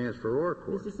of the transferor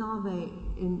court. Mr. Salve,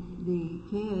 in the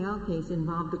KAL case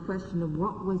involved the question of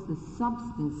what was the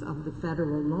substance of the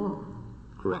federal law.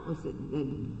 Correct. What was it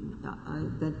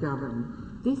that governed?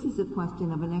 This is a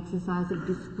question of an exercise of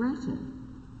discretion.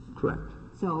 Correct.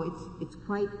 So it's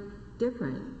quite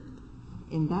different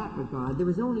in that regard. There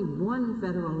was only one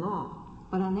federal law,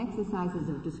 but on exercises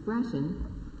of discretion,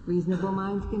 reasonable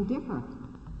minds can differ.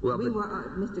 Well,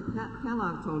 Mr.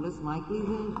 Kellogg told us likely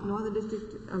the Northern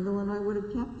District of Illinois would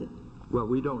have kept it. Well,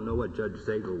 we don't know what Judge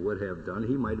Zagel would have done.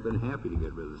 He might have been happy to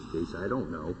get rid of this case. I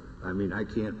don't know. I mean, I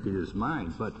can't read his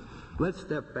mind. But let's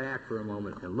step back for a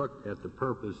moment and look at the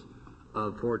purpose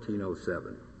of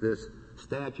 1407, this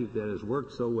statute that has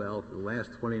worked so well for the last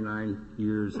 29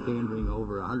 years, handling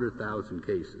over 100,000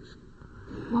 cases.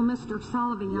 Well, Mr.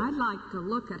 Sullivan, I'd like to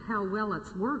look at how well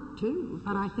it's worked, too,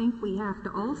 but I think we have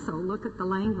to also look at the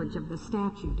language of the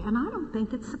statute, and I don't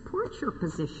think it supports your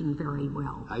position very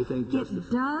well. I think Justice...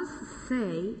 It does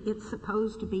say it's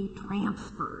supposed to be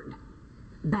transferred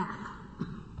back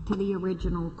to the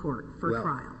original court for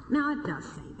trial. Now, it does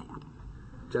say that.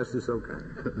 Justice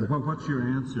O'Connor. What's your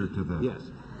answer to that?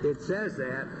 Yes. It says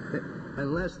that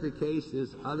unless the case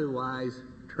is otherwise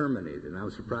terminated. And I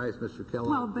was surprised, Mr. Kellogg.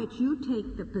 Well, but you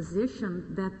take the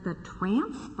position that the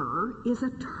transfer is a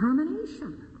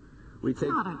termination. It's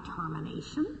not a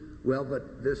termination. Well,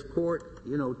 but this court,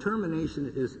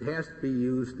 termination has to be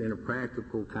used in a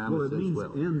practical, common sense way.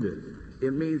 Well, it means ended.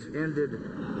 It means ended.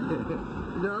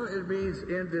 No, it means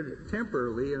ended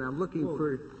temporarily, and I'm looking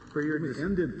for your...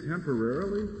 Ended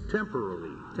temporarily?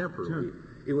 Temporarily.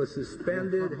 It was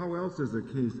suspended. How else is a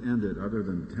case ended other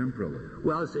than temporarily?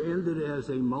 Well, it's ended as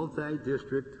a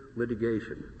multi-district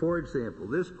litigation. For example,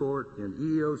 this court in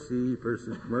EEOC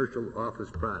versus Commercial Office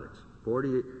Products,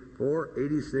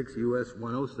 486 U.S.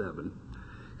 107,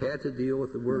 had to deal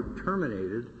with the word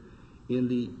terminated in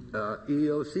the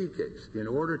EEOC case. In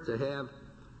order to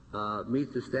have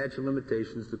meet the statute of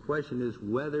limitations, the question is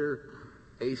whether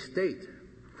a state,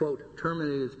 quote,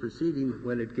 terminated its proceeding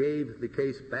when it gave the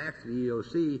case back to the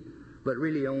EEOC, but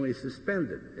really only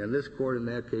suspended. And this court in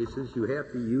that case says you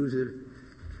have to use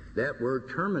that word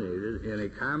terminated in a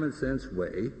common sense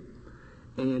way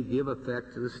and give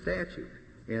effect to the statute.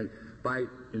 And by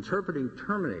interpreting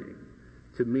terminating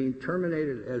to mean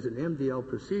terminated as an MDL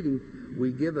proceeding,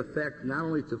 we give effect not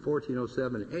only to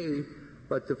 1407A,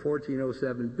 but to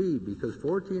 1407B, because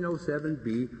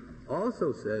 1407B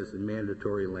also says in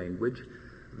mandatory language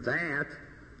that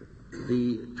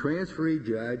the transferee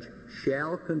judge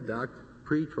shall conduct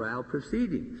pretrial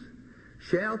proceedings.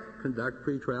 Shall conduct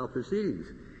pretrial proceedings.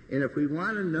 And if we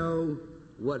want to know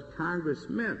what Congress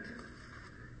meant,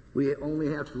 we only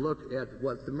have to look at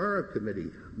what the Lerach Committee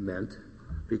meant,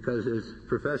 because as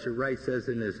Professor Wright says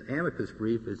in his amicus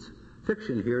brief, it's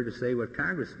fiction here to say what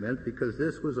Congress meant, because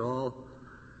this was all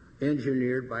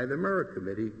engineered by the Lerach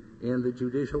Committee and the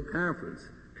Judicial Conference.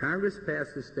 Congress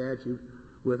passed the statute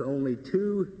with only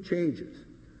two changes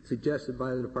suggested by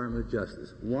the Department of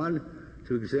Justice. One,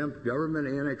 to exempt government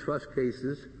antitrust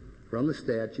cases from the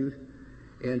statute,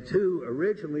 and two,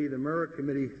 originally the Lerach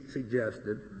Committee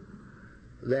suggested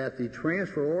that the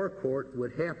transferor court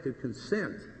would have to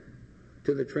consent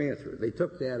to the transfer. They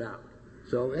took that out.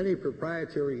 So any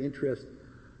proprietary interest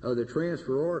of the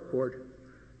transferor court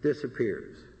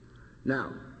disappears.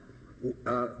 Now,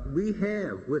 we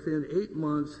have, within 8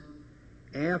 months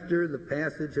after the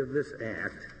passage of this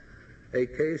act, a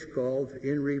case called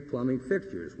In Re Plumbing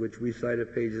Fixtures, which we cite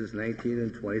at pages 19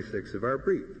 and 26 of our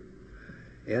brief.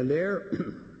 And there,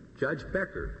 Judge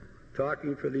Becker,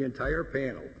 talking for the entire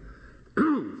panel,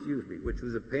 excuse me, which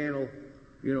was a panel,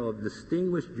 of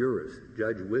distinguished jurists,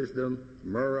 Judge Wisdom,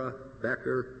 Murrah,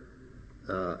 Becker,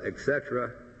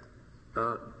 etc.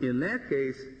 In that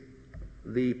case,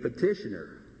 the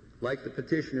petitioner, like the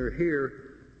petitioner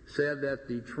here, said that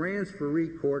the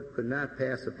transferee court could not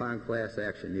pass upon class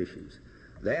action issues.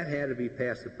 That had to be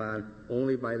passed upon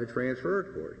only by the transfer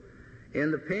court.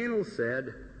 And the panel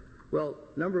said, well,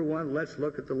 number one, let's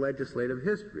look at the legislative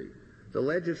history. The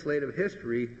legislative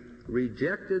history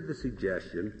rejected the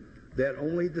suggestion that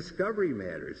only discovery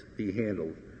matters be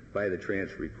handled by the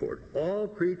transferee court. All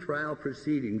pretrial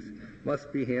proceedings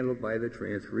must be handled by the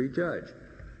transferee judge.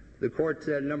 The court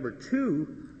said, number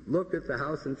two, look at the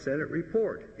House and Senate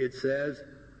report. It says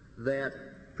that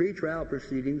pretrial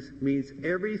proceedings means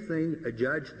everything a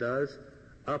judge does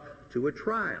up to a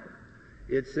trial.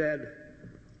 It said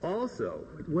also...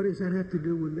 What does that have to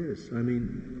do with this? I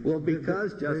mean... Well,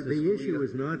 because, Justice... The issue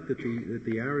is not that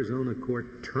the Arizona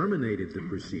court terminated the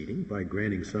proceeding by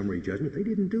granting summary judgment. They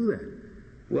didn't do that.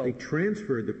 Well, they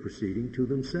transferred the proceeding to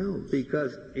themselves.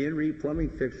 Because In Re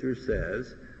Plumbing Fixtures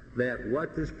says that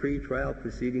what does pretrial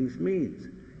proceedings means?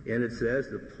 And it says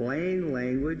the plain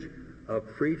language of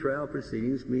pretrial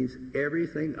proceedings means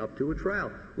everything up to a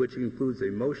trial, which includes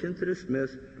a motion to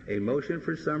dismiss, a motion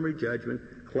for summary judgment,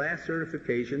 class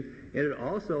certification, and it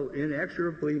also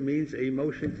inexorably means a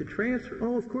motion to transfer.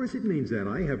 Oh, of course it means that.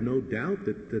 I have no doubt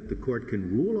that the court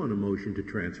can rule on a motion to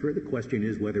transfer. The question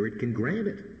is whether it can grant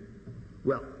it.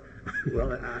 Well,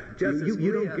 Justice,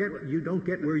 you don't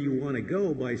get where you want to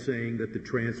go by saying that the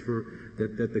transfer,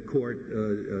 that the court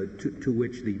to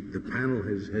which the panel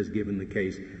has given the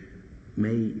case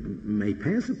may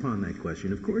pass upon that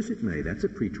question. Of course it may. That's a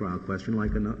pretrial question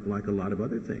like a lot of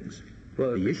other things.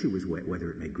 Well, the issue is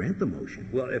whether it may grant the motion.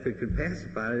 Well, if it can pass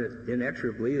upon it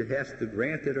inexorably, it has to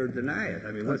grant it or deny it.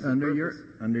 I mean, what's under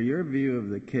your view of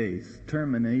the case,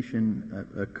 termination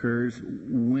occurs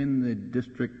when the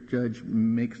district judge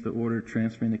makes the order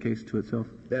transferring the case to itself?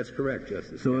 That's correct,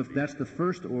 Justice. So if that's the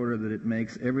first order that it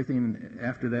makes, everything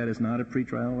after that is not a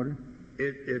pretrial order?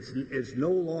 It's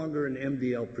no longer an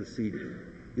MDL proceeding.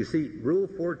 You see, Rule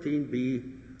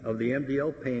 14B of the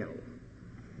MDL panel,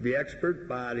 the expert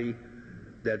body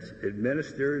that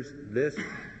administers this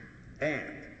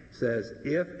act, says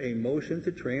if a motion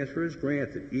to transfer is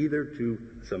granted either to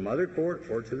some other court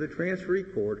or to the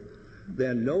transferee court,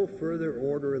 then no further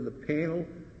order of the panel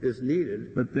is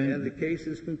needed, and the case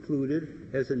is concluded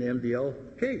as an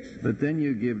MDL case. But then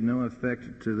you give no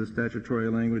effect to the statutory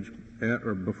language at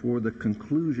or before the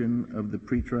conclusion of the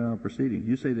pretrial proceedings.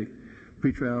 You say the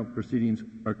pretrial proceedings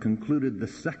are concluded the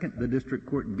second the district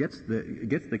court gets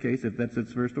the case, if that's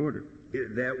its first order.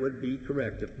 That would be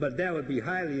correct, but that would be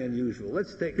highly unusual.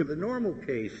 Let's take the normal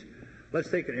case. Let's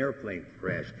take an airplane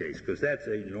crash case, because that's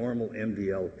a normal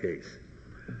MDL case.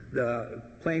 The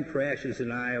plane crashes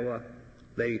in Iowa.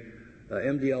 The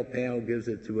MDL panel gives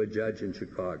it to a judge in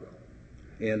Chicago.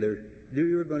 And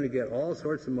you're going to get all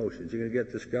sorts of motions. You're going to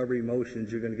get discovery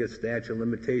motions. You're going to get statute of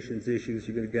limitations issues.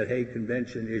 You're going to get Hague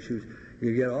Convention issues.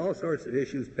 You're going to get all sorts of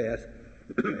issues passed.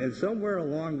 And somewhere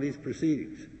along these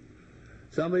proceedings,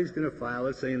 somebody's going to file,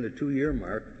 let's say in the 2-year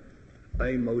mark,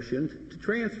 a motion to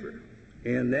transfer.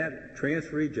 And that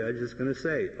transferee judge is going to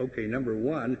say, okay, number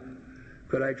one,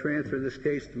 could I transfer this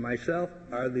case to myself?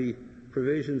 Are the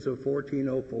provisions of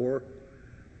 1404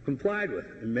 complied with?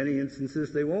 In many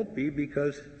instances, they won't be,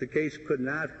 because that case could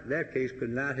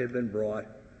not have been brought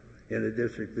in the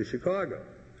District of Chicago.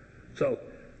 So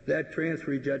that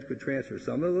transferee judge could transfer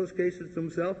some of those cases to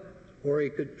himself, or he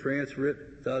could transfer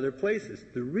it to other places.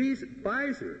 The reason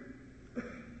Pfizer,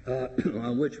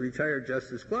 on which retired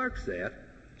Justice Clark sat,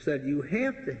 said you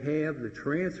have to have the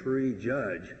transferee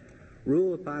judge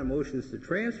rule upon motions to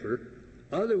transfer,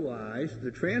 otherwise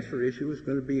the transfer issue is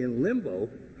going to be in limbo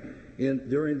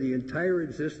during the entire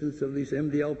existence of these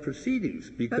MDL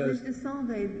proceedings. Because but Mr.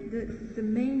 Solvay, the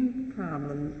main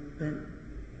problem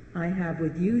that I have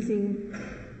with using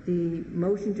the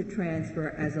motion to transfer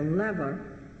as a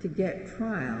lever to get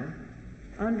trial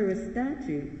under a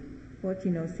statute,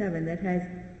 1407, that has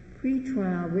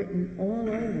pretrial written all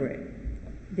over it,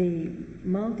 the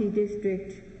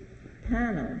multi-district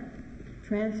panel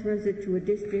transfers it to a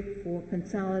district for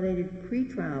consolidated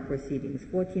pretrial proceedings.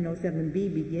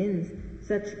 1407B begins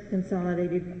such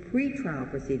consolidated pretrial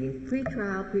proceedings.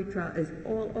 Pretrial is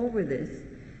all over this.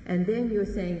 And then you're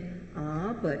saying,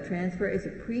 but transfer is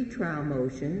a pretrial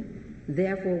motion,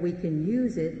 therefore we can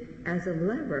use it as a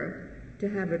lever to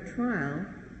have a trial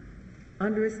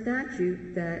under a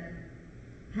statute that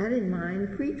had in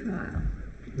mind pretrial.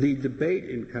 The debate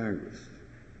in Congress,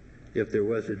 if there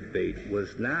was a debate,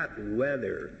 was not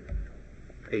whether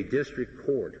a district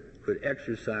court could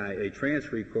exercise, a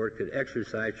transferee court could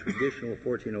exercise traditional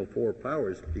 1404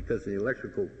 powers, because in the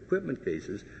electrical equipment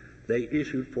cases, they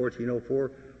issued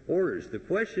 1404 orders. The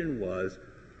question was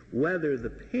whether the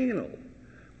panel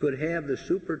could have the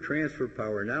super transfer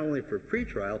power not only for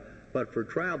pretrial, but for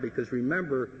trial, because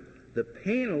remember, the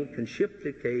panel can ship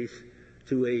the case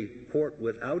to a court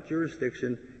without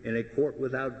jurisdiction and a court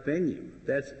without venue.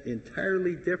 That's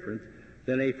entirely different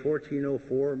than a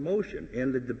 1404 motion.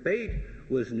 And the debate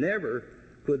was never,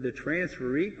 could the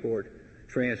transferee court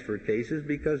transfer cases,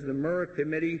 because the Lerach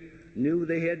committee knew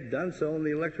they had done so in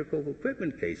the electrical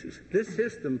equipment cases. This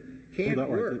system can't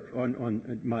work.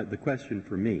 The question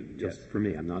for me, just for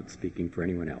me, I'm not speaking for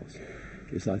anyone else,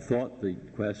 is I thought the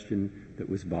question that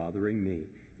was bothering me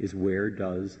is, where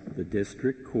does the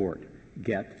district court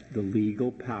get the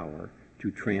legal power to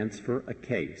transfer a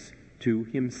case to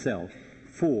himself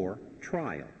for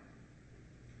trial?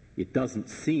 It doesn't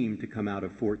seem to come out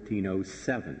of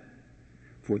 1407,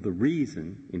 for the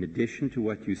reason, in addition to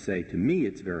what you say, to me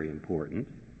it's very important,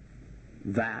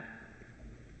 that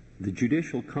the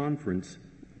Judicial Conference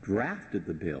drafted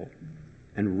the bill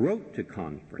and wrote to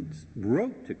Congress,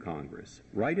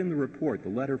 right in the report, the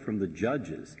letter from the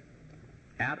judges,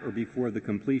 at or before the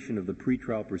completion of the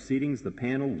pretrial proceedings, the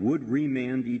panel would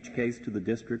remand each case to the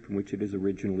district from which it has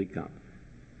originally come.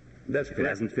 That's correct. It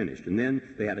hasn't finished. And then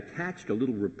they had attached a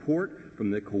little report from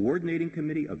the coordinating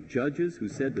committee of judges who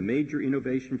said the major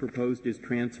innovation proposed is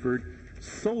transferred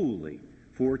solely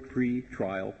for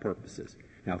pretrial purposes.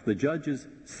 Now, if the judges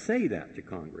say that to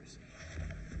Congress,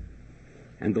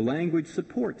 and the language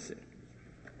supports it,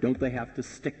 don't they have to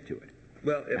stick to it?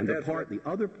 Well, and the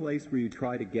other place where you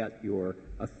try to get your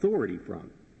authority from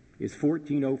is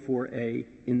 1404A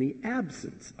in the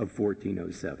absence of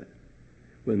 1407.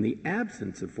 Well, in the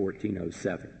absence of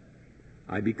 1407,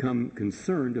 I become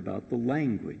concerned about the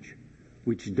language,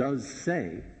 which does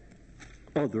say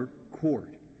other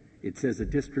court. It says a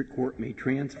district court may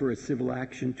transfer a civil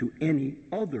action to any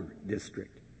other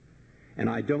district. And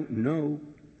I don't know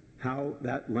how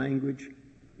that language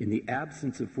in the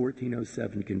absence of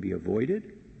 1407 can be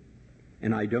avoided,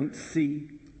 and I don't see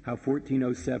how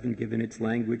 1407, given its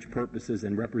language, purposes,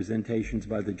 and representations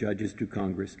by the judges to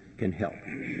Congress, can help.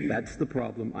 That's the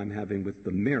problem I'm having with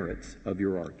the merits of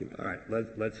your argument. All right,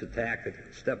 let's attack it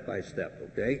step by step,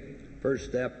 okay? First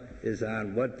step is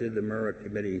on what did the Lerach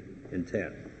committee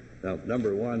intend. Now,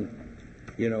 number one,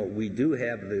 we do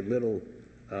have the little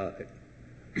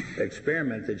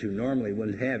experiment that you normally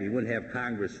wouldn't have. You wouldn't have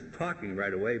Congress talking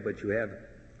right away, but you have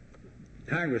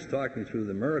Congress talking through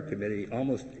the Lerach Committee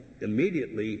almost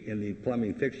immediately in the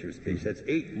plumbing fixtures case. That's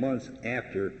 8 months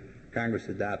after Congress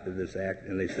adopted this act,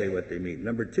 and they say what they mean.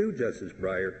 Number two, Justice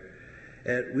Breyer,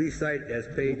 we cite as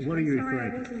page... What are you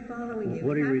referring to? I wasn't following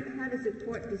you. How does a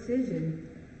court decision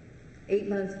 8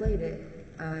 months later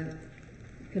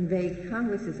convey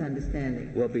Congress's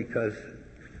understanding? Well, because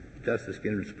Justice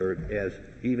Ginsburg, as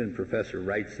even Professor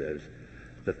Wright says,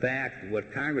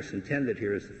 what Congress intended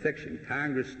here is the fiction.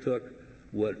 Congress took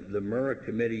what the Lerach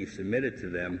Committee submitted to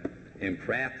them and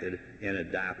crafted and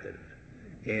adopted.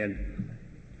 And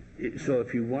so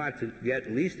if you want to get,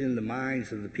 at least in the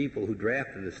minds of the people who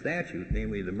drafted the statute,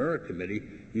 namely the Lerach Committee,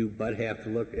 you but have to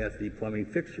look at the plumbing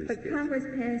fixtures But case. Congress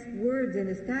passed words in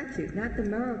a statute, not the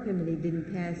Lerach Committee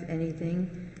didn't pass anything.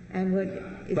 And what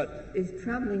is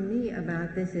troubling me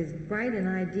about this, as bright an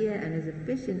idea and as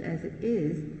efficient as it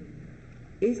is,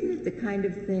 isn't it the kind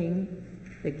of thing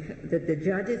that the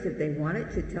judges, if they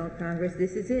wanted to tell Congress,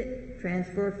 this is it,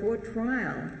 transfer for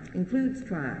trial, includes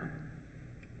trial,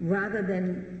 rather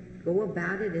than go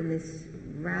about it in this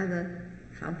rather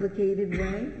complicated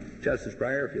way? Justice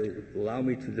Breyer, if you'll allow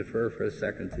me to defer for a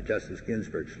second to Justice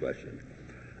Ginsburg's question.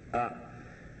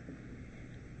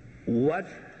 What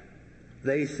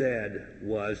they said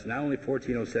was not only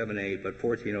 1407A, but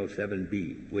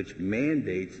 1407B, which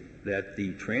mandates that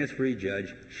the transferee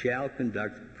judge shall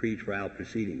conduct pretrial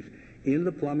proceedings. In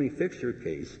the plumbing fixture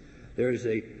case, there's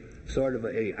a sort of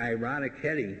a ironic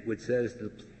heading which says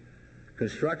the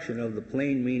construction of the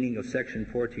plain meaning of Section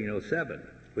 1407,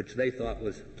 which they thought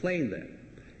was plain then.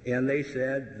 And they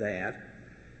said that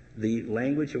the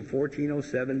language of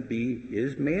 1407B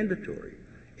is mandatory.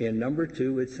 And number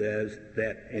two, it says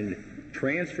that in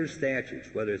transfer statutes,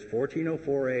 whether it's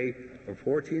 1404A or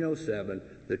 1407,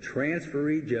 the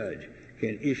transferee judge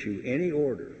can issue any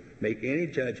order, make any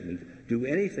judgment, do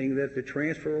anything that the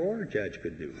transferor judge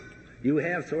could do. You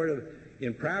have sort of,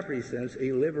 in property sense,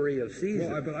 a livery of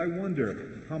season. Well, but I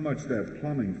wonder how much that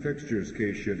plumbing fixtures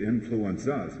case should influence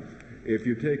us. If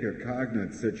you take a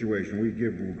cognate situation, we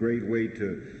give great weight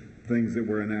to things that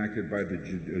were enacted by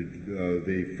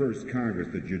the first Congress,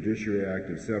 the Judiciary Act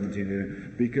of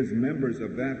 1780, because members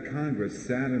of that Congress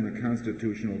sat in the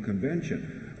Constitutional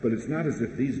Convention. But it's not as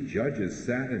if these judges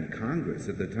sat in Congress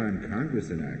at the time Congress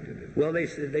enacted it. Well,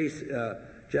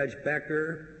 Judge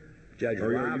Becker, Judge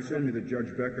Robson... You told me that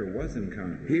Judge Becker was in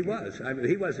Congress. He was. I mean,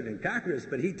 he wasn't in Congress,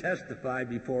 but he testified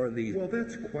before the... Well,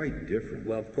 that's quite different.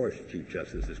 Well, of course, Chief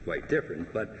Justice is quite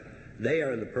different, but they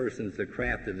are the persons that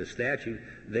crafted the statute.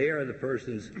 They are the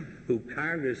persons who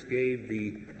Congress gave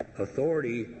the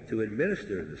authority to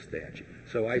administer the statute.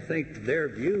 So I think their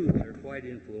views are quite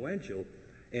influential.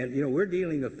 And, we're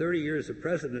dealing with 30 years of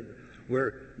precedent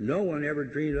where no one ever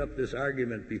dreamed up this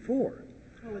argument before.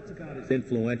 Well, it's about as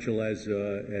influential as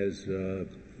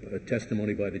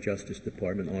testimony by the Justice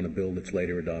Department on a bill that's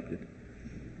later adopted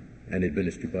and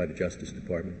administered by the Justice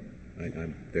Department.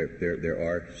 There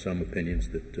are some opinions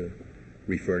that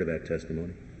refer to that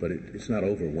testimony, but it's not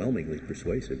overwhelmingly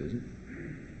persuasive, is it?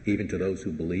 Even to those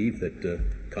who believe that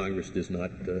Congress does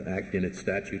not act in its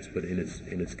statutes, but in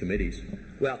its committees.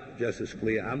 Well, Justice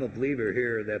Scalia, I'm a believer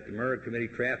here that the Milberg Committee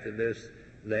crafted this,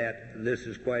 that this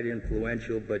is quite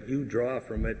influential, but you draw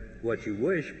from it what you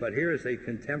wish, but here is a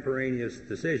contemporaneous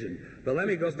decision. But let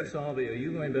me go back. Mr. Salvi, are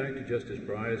you going back to Justice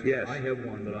Breyer's? Yes. I have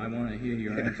one, but I want to hear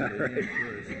your answer to him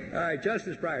first. All right,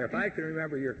 Justice Breyer, if I can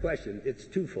remember your question, it's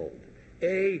twofold.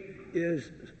 A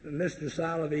is, Mr.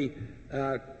 Salvi,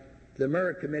 the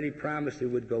Milberg Committee promised it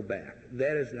would go back.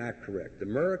 That is not correct. The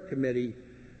Milberg Committee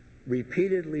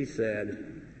repeatedly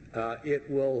said it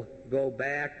will go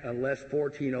back unless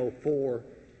 1404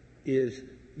 is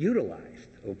utilized,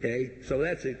 okay? So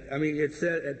that's it. I mean, it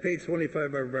said at page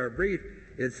 25 of our brief,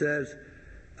 it says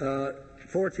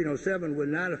 1407 would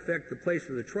not affect the place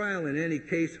of the trial in any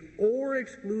case or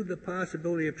exclude the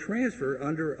possibility of transfer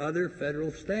under other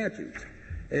federal statutes.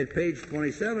 At page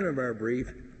 27 of our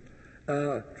brief,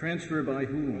 transfer by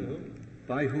whom?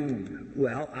 By whom?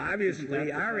 Well,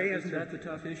 obviously, our answer... Isn't that the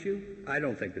tough issue? I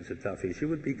don't think it's a tough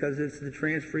issue because it's the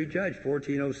transferee judge.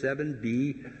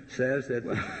 1407B says that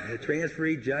the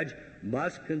transferee judge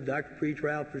must conduct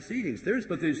pretrial proceedings.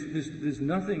 But there's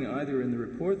nothing either in the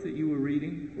report that you were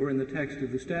reading or in the text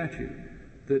of the statute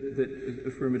that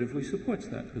affirmatively supports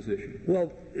that position.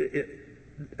 Well,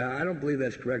 I don't believe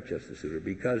that's correct, Justice Souter,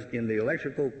 because in the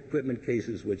electrical equipment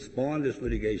cases which spawned this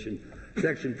litigation,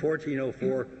 Section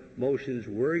 1404 motions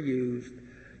were used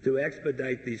to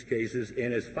expedite these cases,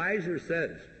 and as Pfizer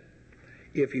says,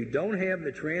 If you don't have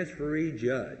the transferee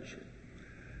judge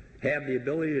have the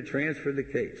ability to transfer the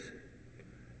case,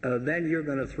 then you're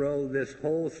going to throw this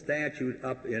whole statute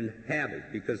up in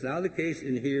havoc, because now the case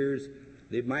inheres,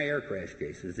 my air crash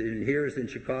cases, it inheres in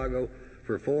Chicago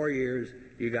for 4 years.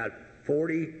 You got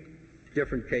 40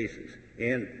 different cases.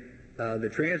 And the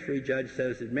transferee judge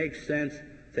says it makes sense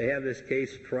to have this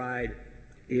case tried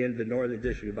in the Northern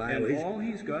District of Iowa. And all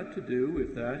he's got to do,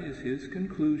 if that is his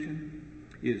conclusion,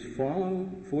 is follow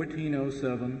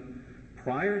 1407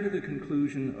 prior to the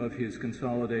conclusion of his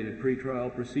consolidated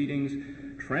pretrial proceedings,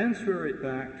 transfer it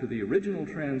back to the original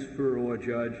transferor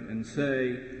judge and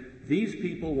say, these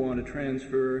people want to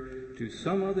transfer to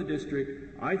some other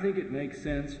district. I think it makes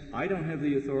sense. I don't have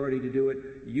the authority to do it.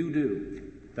 You do.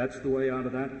 That's the way out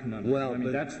of that conundrum. Well,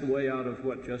 that's the way out of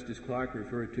what Justice Clark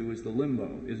referred to as the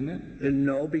limbo, isn't it?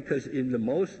 No, because in the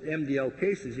most MDL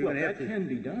cases, you're going to have to... Well, that can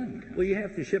be done. Well, you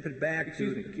have to ship it back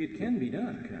Excuse me, it can be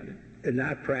done, can't it?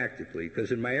 Not practically,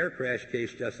 because in my air crash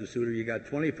case, Justice Souter, you got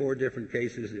 24 different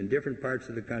cases in different parts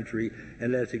of the country,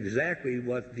 and that's exactly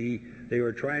what they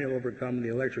were trying to overcome in the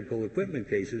electrical equipment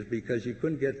cases, because you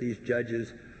couldn't get these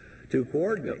judges to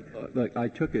coordinate. Look, I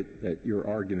took it that your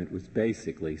argument was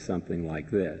basically something like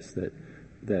this, that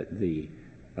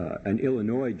an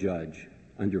Illinois judge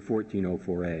under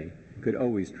 1404A could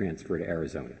always transfer to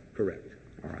Arizona. Correct.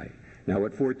 All right. Now,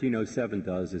 what 1407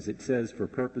 does is it says, for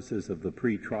purposes of the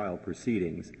pretrial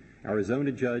proceedings,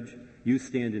 Arizona judge, you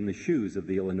stand in the shoes of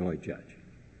the Illinois judge.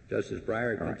 Justice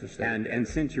Breyer, right. And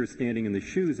since you're standing in the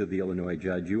shoes of the Illinois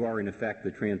judge, you are in effect the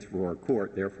transferor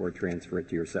court, therefore transfer it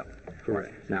to yourself.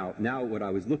 Correct. Right. Now what I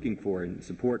was looking for in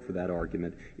support for that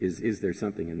argument is there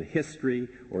something in the history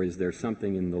or is there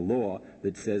something in the law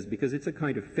that says, because it's a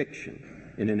kind of fiction,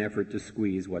 in an effort to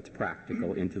squeeze what's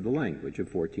practical into the language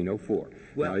of 1404.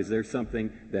 Now, is there something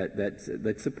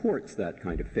that supports that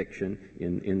kind of fiction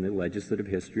in the legislative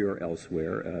history or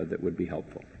elsewhere that would be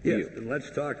helpful? Yes, and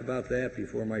let's talk about that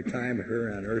before my time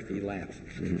here on earth elapses,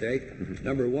 okay?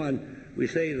 Number one, we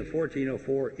say the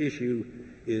 1404 issue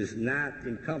is not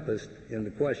encompassed in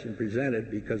the question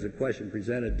presented because the question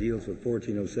presented deals with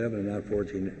 1407 and not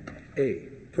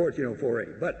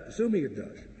 1404A. But assuming it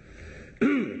does,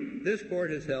 this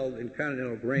court has held in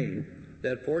Continental Grain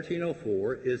that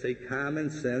 1404 is a common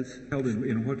sense... Held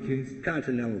in what case?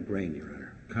 Continental Grain, Your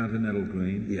Honor. Continental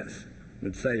Grain? Yes.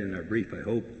 It's cited in our brief, I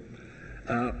hope.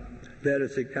 That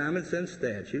it's a common sense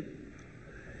statute.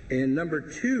 And number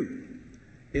two,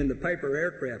 in the Piper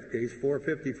Aircraft case,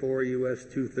 454 U.S.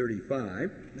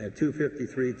 235, at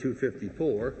 253,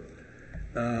 254,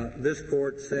 this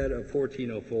court said of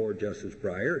 1404, Justice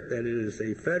Breyer, that it is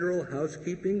a federal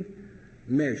housekeeping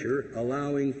measure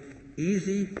allowing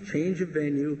easy change of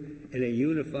venue in a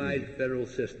unified federal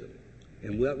system.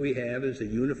 And what we have is a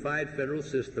unified federal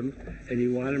system, and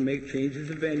you want to make changes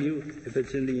of venue, if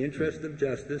it's in the interest of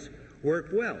justice,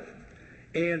 work well.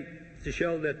 And to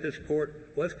show that this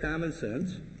court was common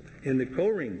sense, in the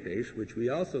Coring case, which we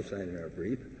also cite in our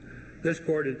brief, this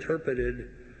court interpreted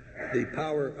the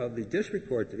power of the district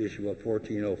court to issue a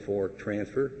 1404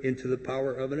 transfer into the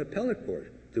power of an appellate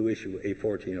court to issue a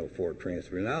 1404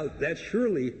 transfer. Now, that's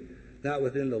surely not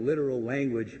within the literal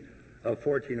language of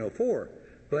 1404,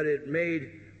 but it made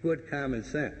good common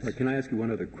sense. Can I ask you one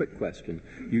other quick question?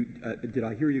 Did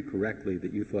I hear you correctly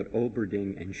that you thought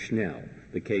Olberding and Schnell,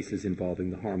 the cases involving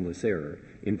the harmless error,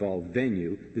 involve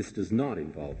venue? This does not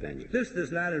involve venue. This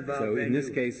does not involve venue. So in this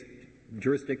case,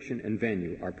 jurisdiction and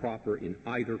venue are proper in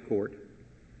either court?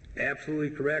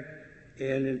 Absolutely correct.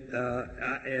 And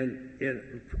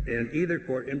in either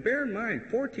court. And bear in mind,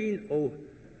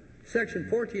 Section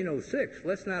 1406,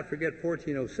 let's not forget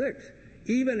 1406,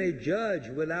 even a judge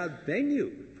without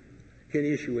venue can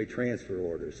issue a transfer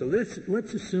order. So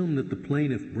let's assume that the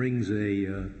plaintiff brings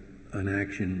an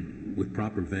action with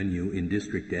proper venue in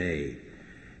District A,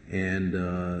 and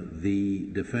the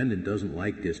defendant doesn't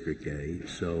like District A,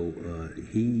 so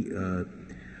he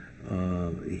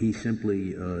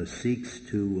simply seeks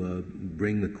to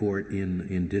bring the court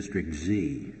in District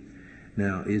Z.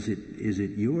 Now, is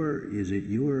it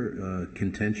your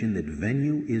contention that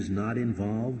venue is not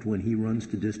involved when he runs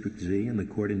to District Z and the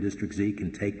court in District Z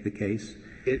can take the case?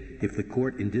 If the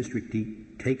court in District D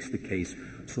takes the case,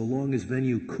 so long as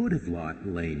venue could have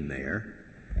lain there,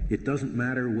 it doesn't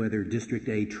matter whether District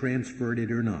A transferred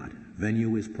it or not.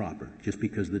 Venue is proper, just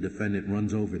because the defendant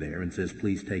runs over there and says,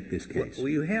 please take this case. Well,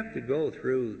 you have to go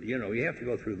through,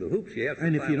 the hoops.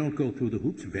 And if you don't go through the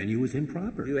hoops, venue is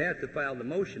improper. You have to file the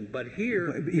motion, but here...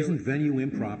 Isn't venue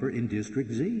improper in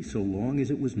District Z, so long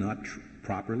as it was not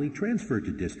properly transferred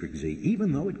to District Z,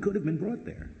 even though it could have been brought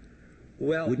there?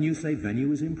 Well... Wouldn't you say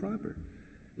venue is improper?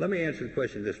 Let me answer the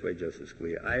question this way, Justice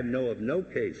Scalia. I know of no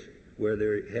case where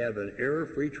they have an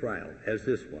error-free trial, as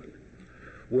this one,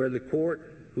 where the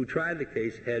court who tried the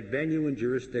case had venue and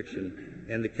jurisdiction,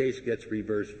 and the case gets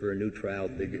reversed for a new trial.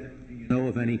 Do you know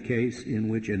of any case in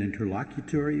which an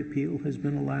interlocutory appeal has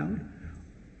been allowed,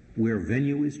 where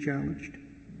venue is challenged?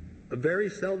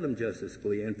 Very seldom, Justice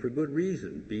Scalia, and for good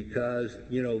reason, because,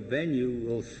 venue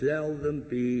will seldom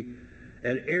be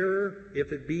an error.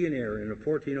 If it be an error in a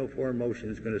 1404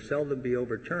 motion, is going to seldom be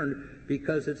overturned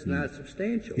because it's not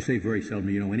substantial. You say very seldom.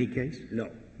 Do you know any case? No.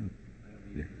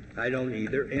 I don't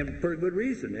either, and for good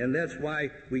reason. And that's why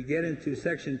we get into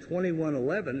Section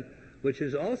 2111, which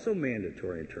is also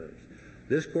mandatory in terms.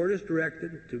 This Court is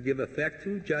directed to give effect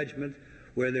to judgment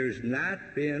where there's not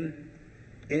been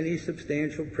any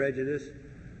substantial prejudice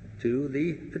to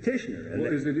the petitioner.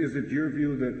 Well, is it your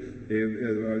view that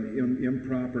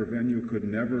improper venue could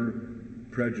never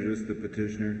prejudice the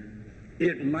petitioner?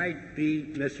 It might be,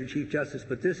 Mr. Chief Justice,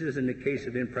 but this isn't a case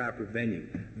of improper venue.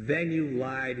 Venue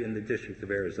lied in the District of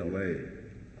Arizona.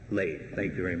 Laid.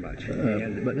 Thank you very much. But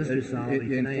Mr. Solomon,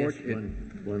 can I ask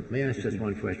may I ask just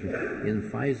one question? In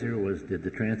Pfizer, was the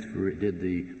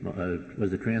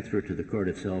transfer to the court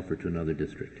itself or to another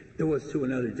district? It was to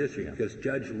another district because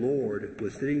Judge Lord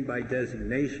was sitting by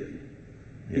designation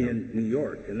in New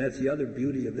York, and that's the other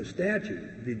beauty of the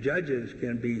statute. The judges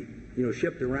can be,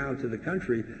 shipped around to the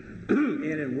country. And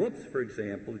in Whoops, for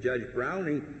example, Judge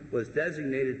Browning was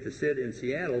designated to sit in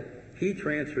Seattle. He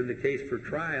transferred the case for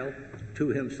trial to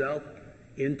himself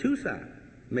in Tucson.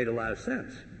 Made a lot of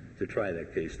sense to try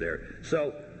that case there.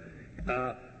 So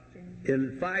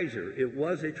in Pfizer, it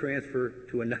was a transfer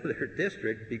to another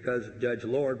district because Judge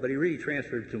Lord, but he really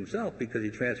transferred it to himself because he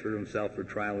transferred himself for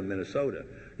trial in Minnesota.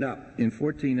 Now, in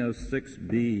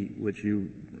 1406B,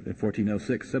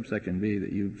 1406 subsection B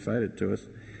that you cited to us,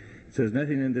 it says,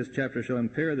 nothing in this chapter shall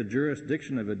impair the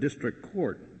jurisdiction of a district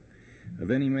court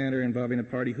of any matter involving a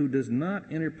party who does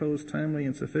not interpose timely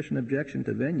and sufficient objection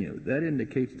to venue. That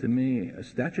indicates to me a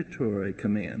statutory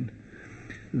command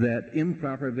that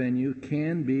improper venue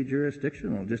can be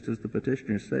jurisdictional, just as the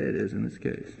petitioners say it is in this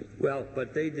case. Well,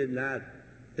 but they didn't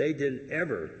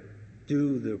ever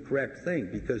do the correct thing,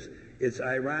 because it's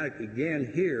ironic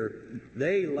again here,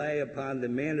 they lay upon the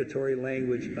mandatory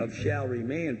language of shall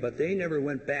remand, but they never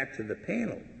went back to the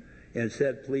panel and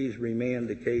said, please remand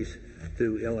the case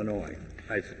to Illinois.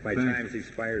 My time's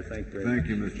expired. Thank you very much. Thank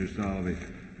you, Mr. Salovey.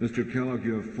 Mr. Kellogg,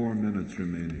 you have 4 minutes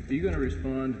remaining. Are you going to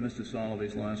respond to Mr.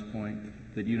 Salovey's last point,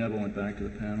 that you never went back to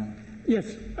the panel?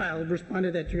 Yes, I'll respond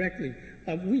to that directly.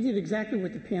 We did exactly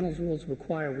what the panel's rules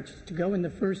require, which is to go in the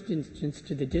first instance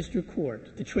to the district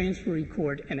court, the transferee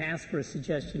court, and ask for a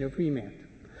suggestion of remand.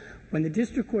 When the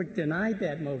district court denied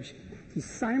that motion, he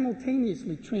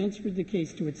simultaneously transferred the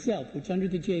case to itself, which under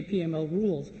the JPML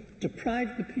rules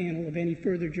deprived the panel of any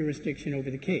further jurisdiction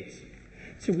over the case.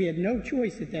 So we had no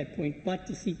choice at that point but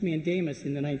to seek mandamus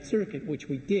in the Ninth Circuit, which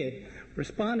we did.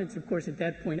 Respondents, of course, at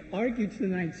that point argued to the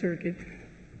Ninth Circuit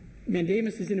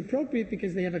mandamus is inappropriate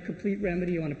because they have a complete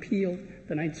remedy on appeal.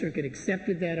 The Ninth Circuit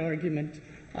accepted that argument,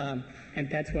 and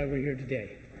that's why we're here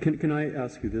today. Can I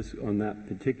ask you this on that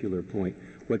particular point?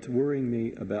 What's worrying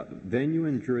me about venue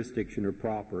and jurisdiction are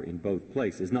proper in both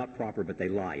places. Not proper, but they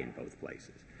lie in both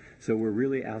places. So we're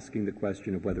really asking the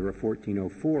question of whether a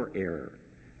 1404 error,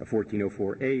 a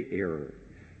 1404A error,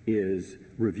 is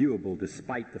reviewable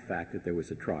despite the fact that there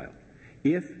was a trial.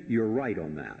 If you're right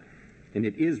on that, and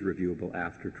it is reviewable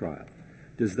after trial,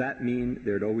 does that mean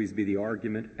there'd always be the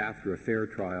argument after a fair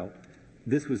trial,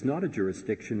 this was not a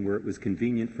jurisdiction where it was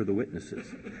convenient for the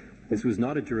witnesses. This was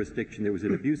not a jurisdiction, there was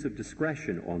an abuse of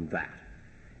discretion on that.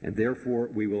 And therefore,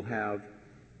 we will have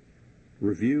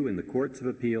review in the courts of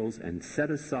appeals and set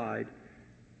aside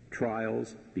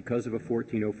trials because of a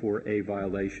 1404A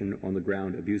violation on the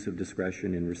ground abuse of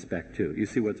discretion in respect to. You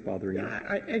see what's bothering you?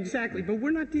 Exactly, but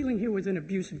we're not dealing here with an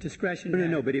abuse of discretion.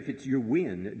 No, but if it's your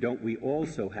win, don't we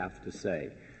also have to say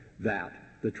that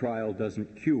the trial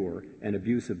doesn't cure an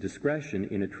abuse of discretion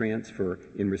in a transfer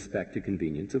in respect to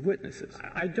convenience of witnesses?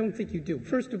 I don't think you do.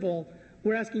 First of all,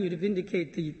 we're asking you to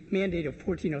vindicate the mandate of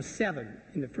 1407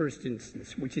 in the first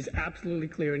instance, which is absolutely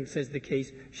clear and says the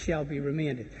case shall be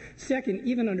remanded. Second,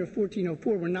 even under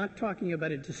 1404, we're not talking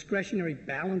about a discretionary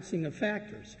balancing of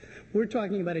factors. We're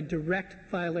talking about a direct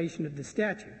violation of the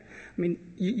statute. I mean,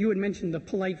 you had mentioned the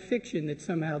polite fiction that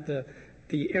somehow the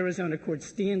Arizona court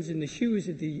stands in the shoes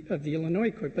of the Illinois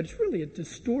court, but it's really a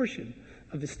distortion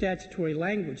of the statutory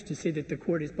language to say that the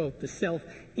court is both the self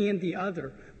and the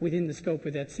other within the scope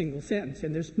of that single sentence.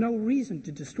 And there's no reason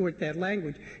to distort that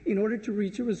language in order to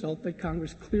reach a result that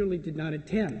Congress clearly did not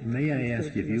intend. May I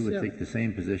ask if you would take the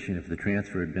same position if the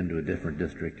transfer had been to a different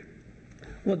district?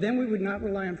 Well, then we would not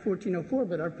rely on 1404,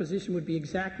 but our position would be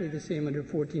exactly the same under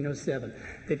 1407,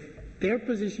 that their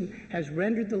position has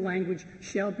rendered the language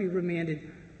shall be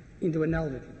remanded into a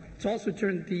nullity. It's also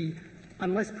turned the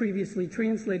unless previously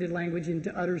translated language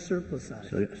into utter surplusage.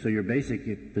 So your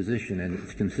basic position, and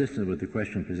it's consistent with the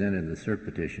question presented in the cert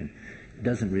petition,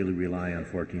 doesn't really rely on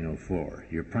 1404.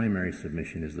 Your primary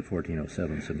submission is the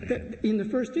 1407 submission. In the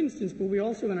first instance, but we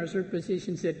also in our cert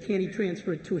petition said, can he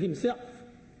transfer it to himself?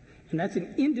 And that's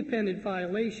an independent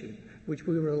violation, which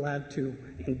we were allowed to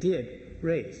and did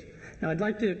raise. Now, I'd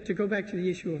like to go back to the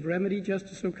issue of remedy,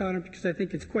 Justice O'Connor, because I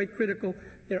think it's quite critical.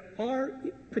 There are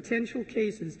potential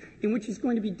cases in which it's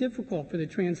going to be difficult for the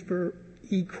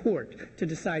transferee court to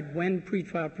decide when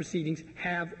pretrial proceedings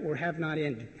have or have not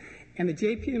ended. And the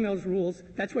JPML's rules,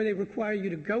 that's why they require you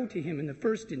to go to him in the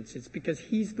first instance, because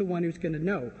he's the one who's going to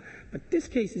know. But this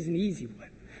case is an easy one,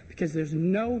 because there's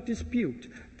no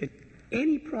dispute that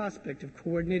any prospect of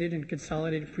coordinated and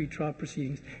consolidated pretrial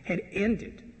proceedings had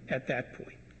ended at that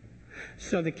point.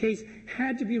 So the case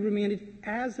had to be remanded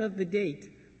as of the date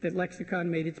that Lexecon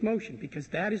made its motion, because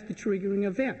that is the triggering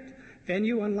event.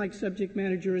 Venue, unlike subject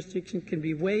matter jurisdiction, can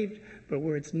be waived, but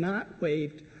where it's not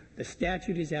waived, the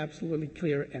statute is absolutely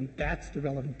clear, and that's the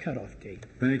relevant cutoff date.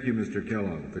 Thank you, Mr.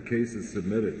 Kellogg. The case is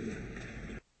submitted.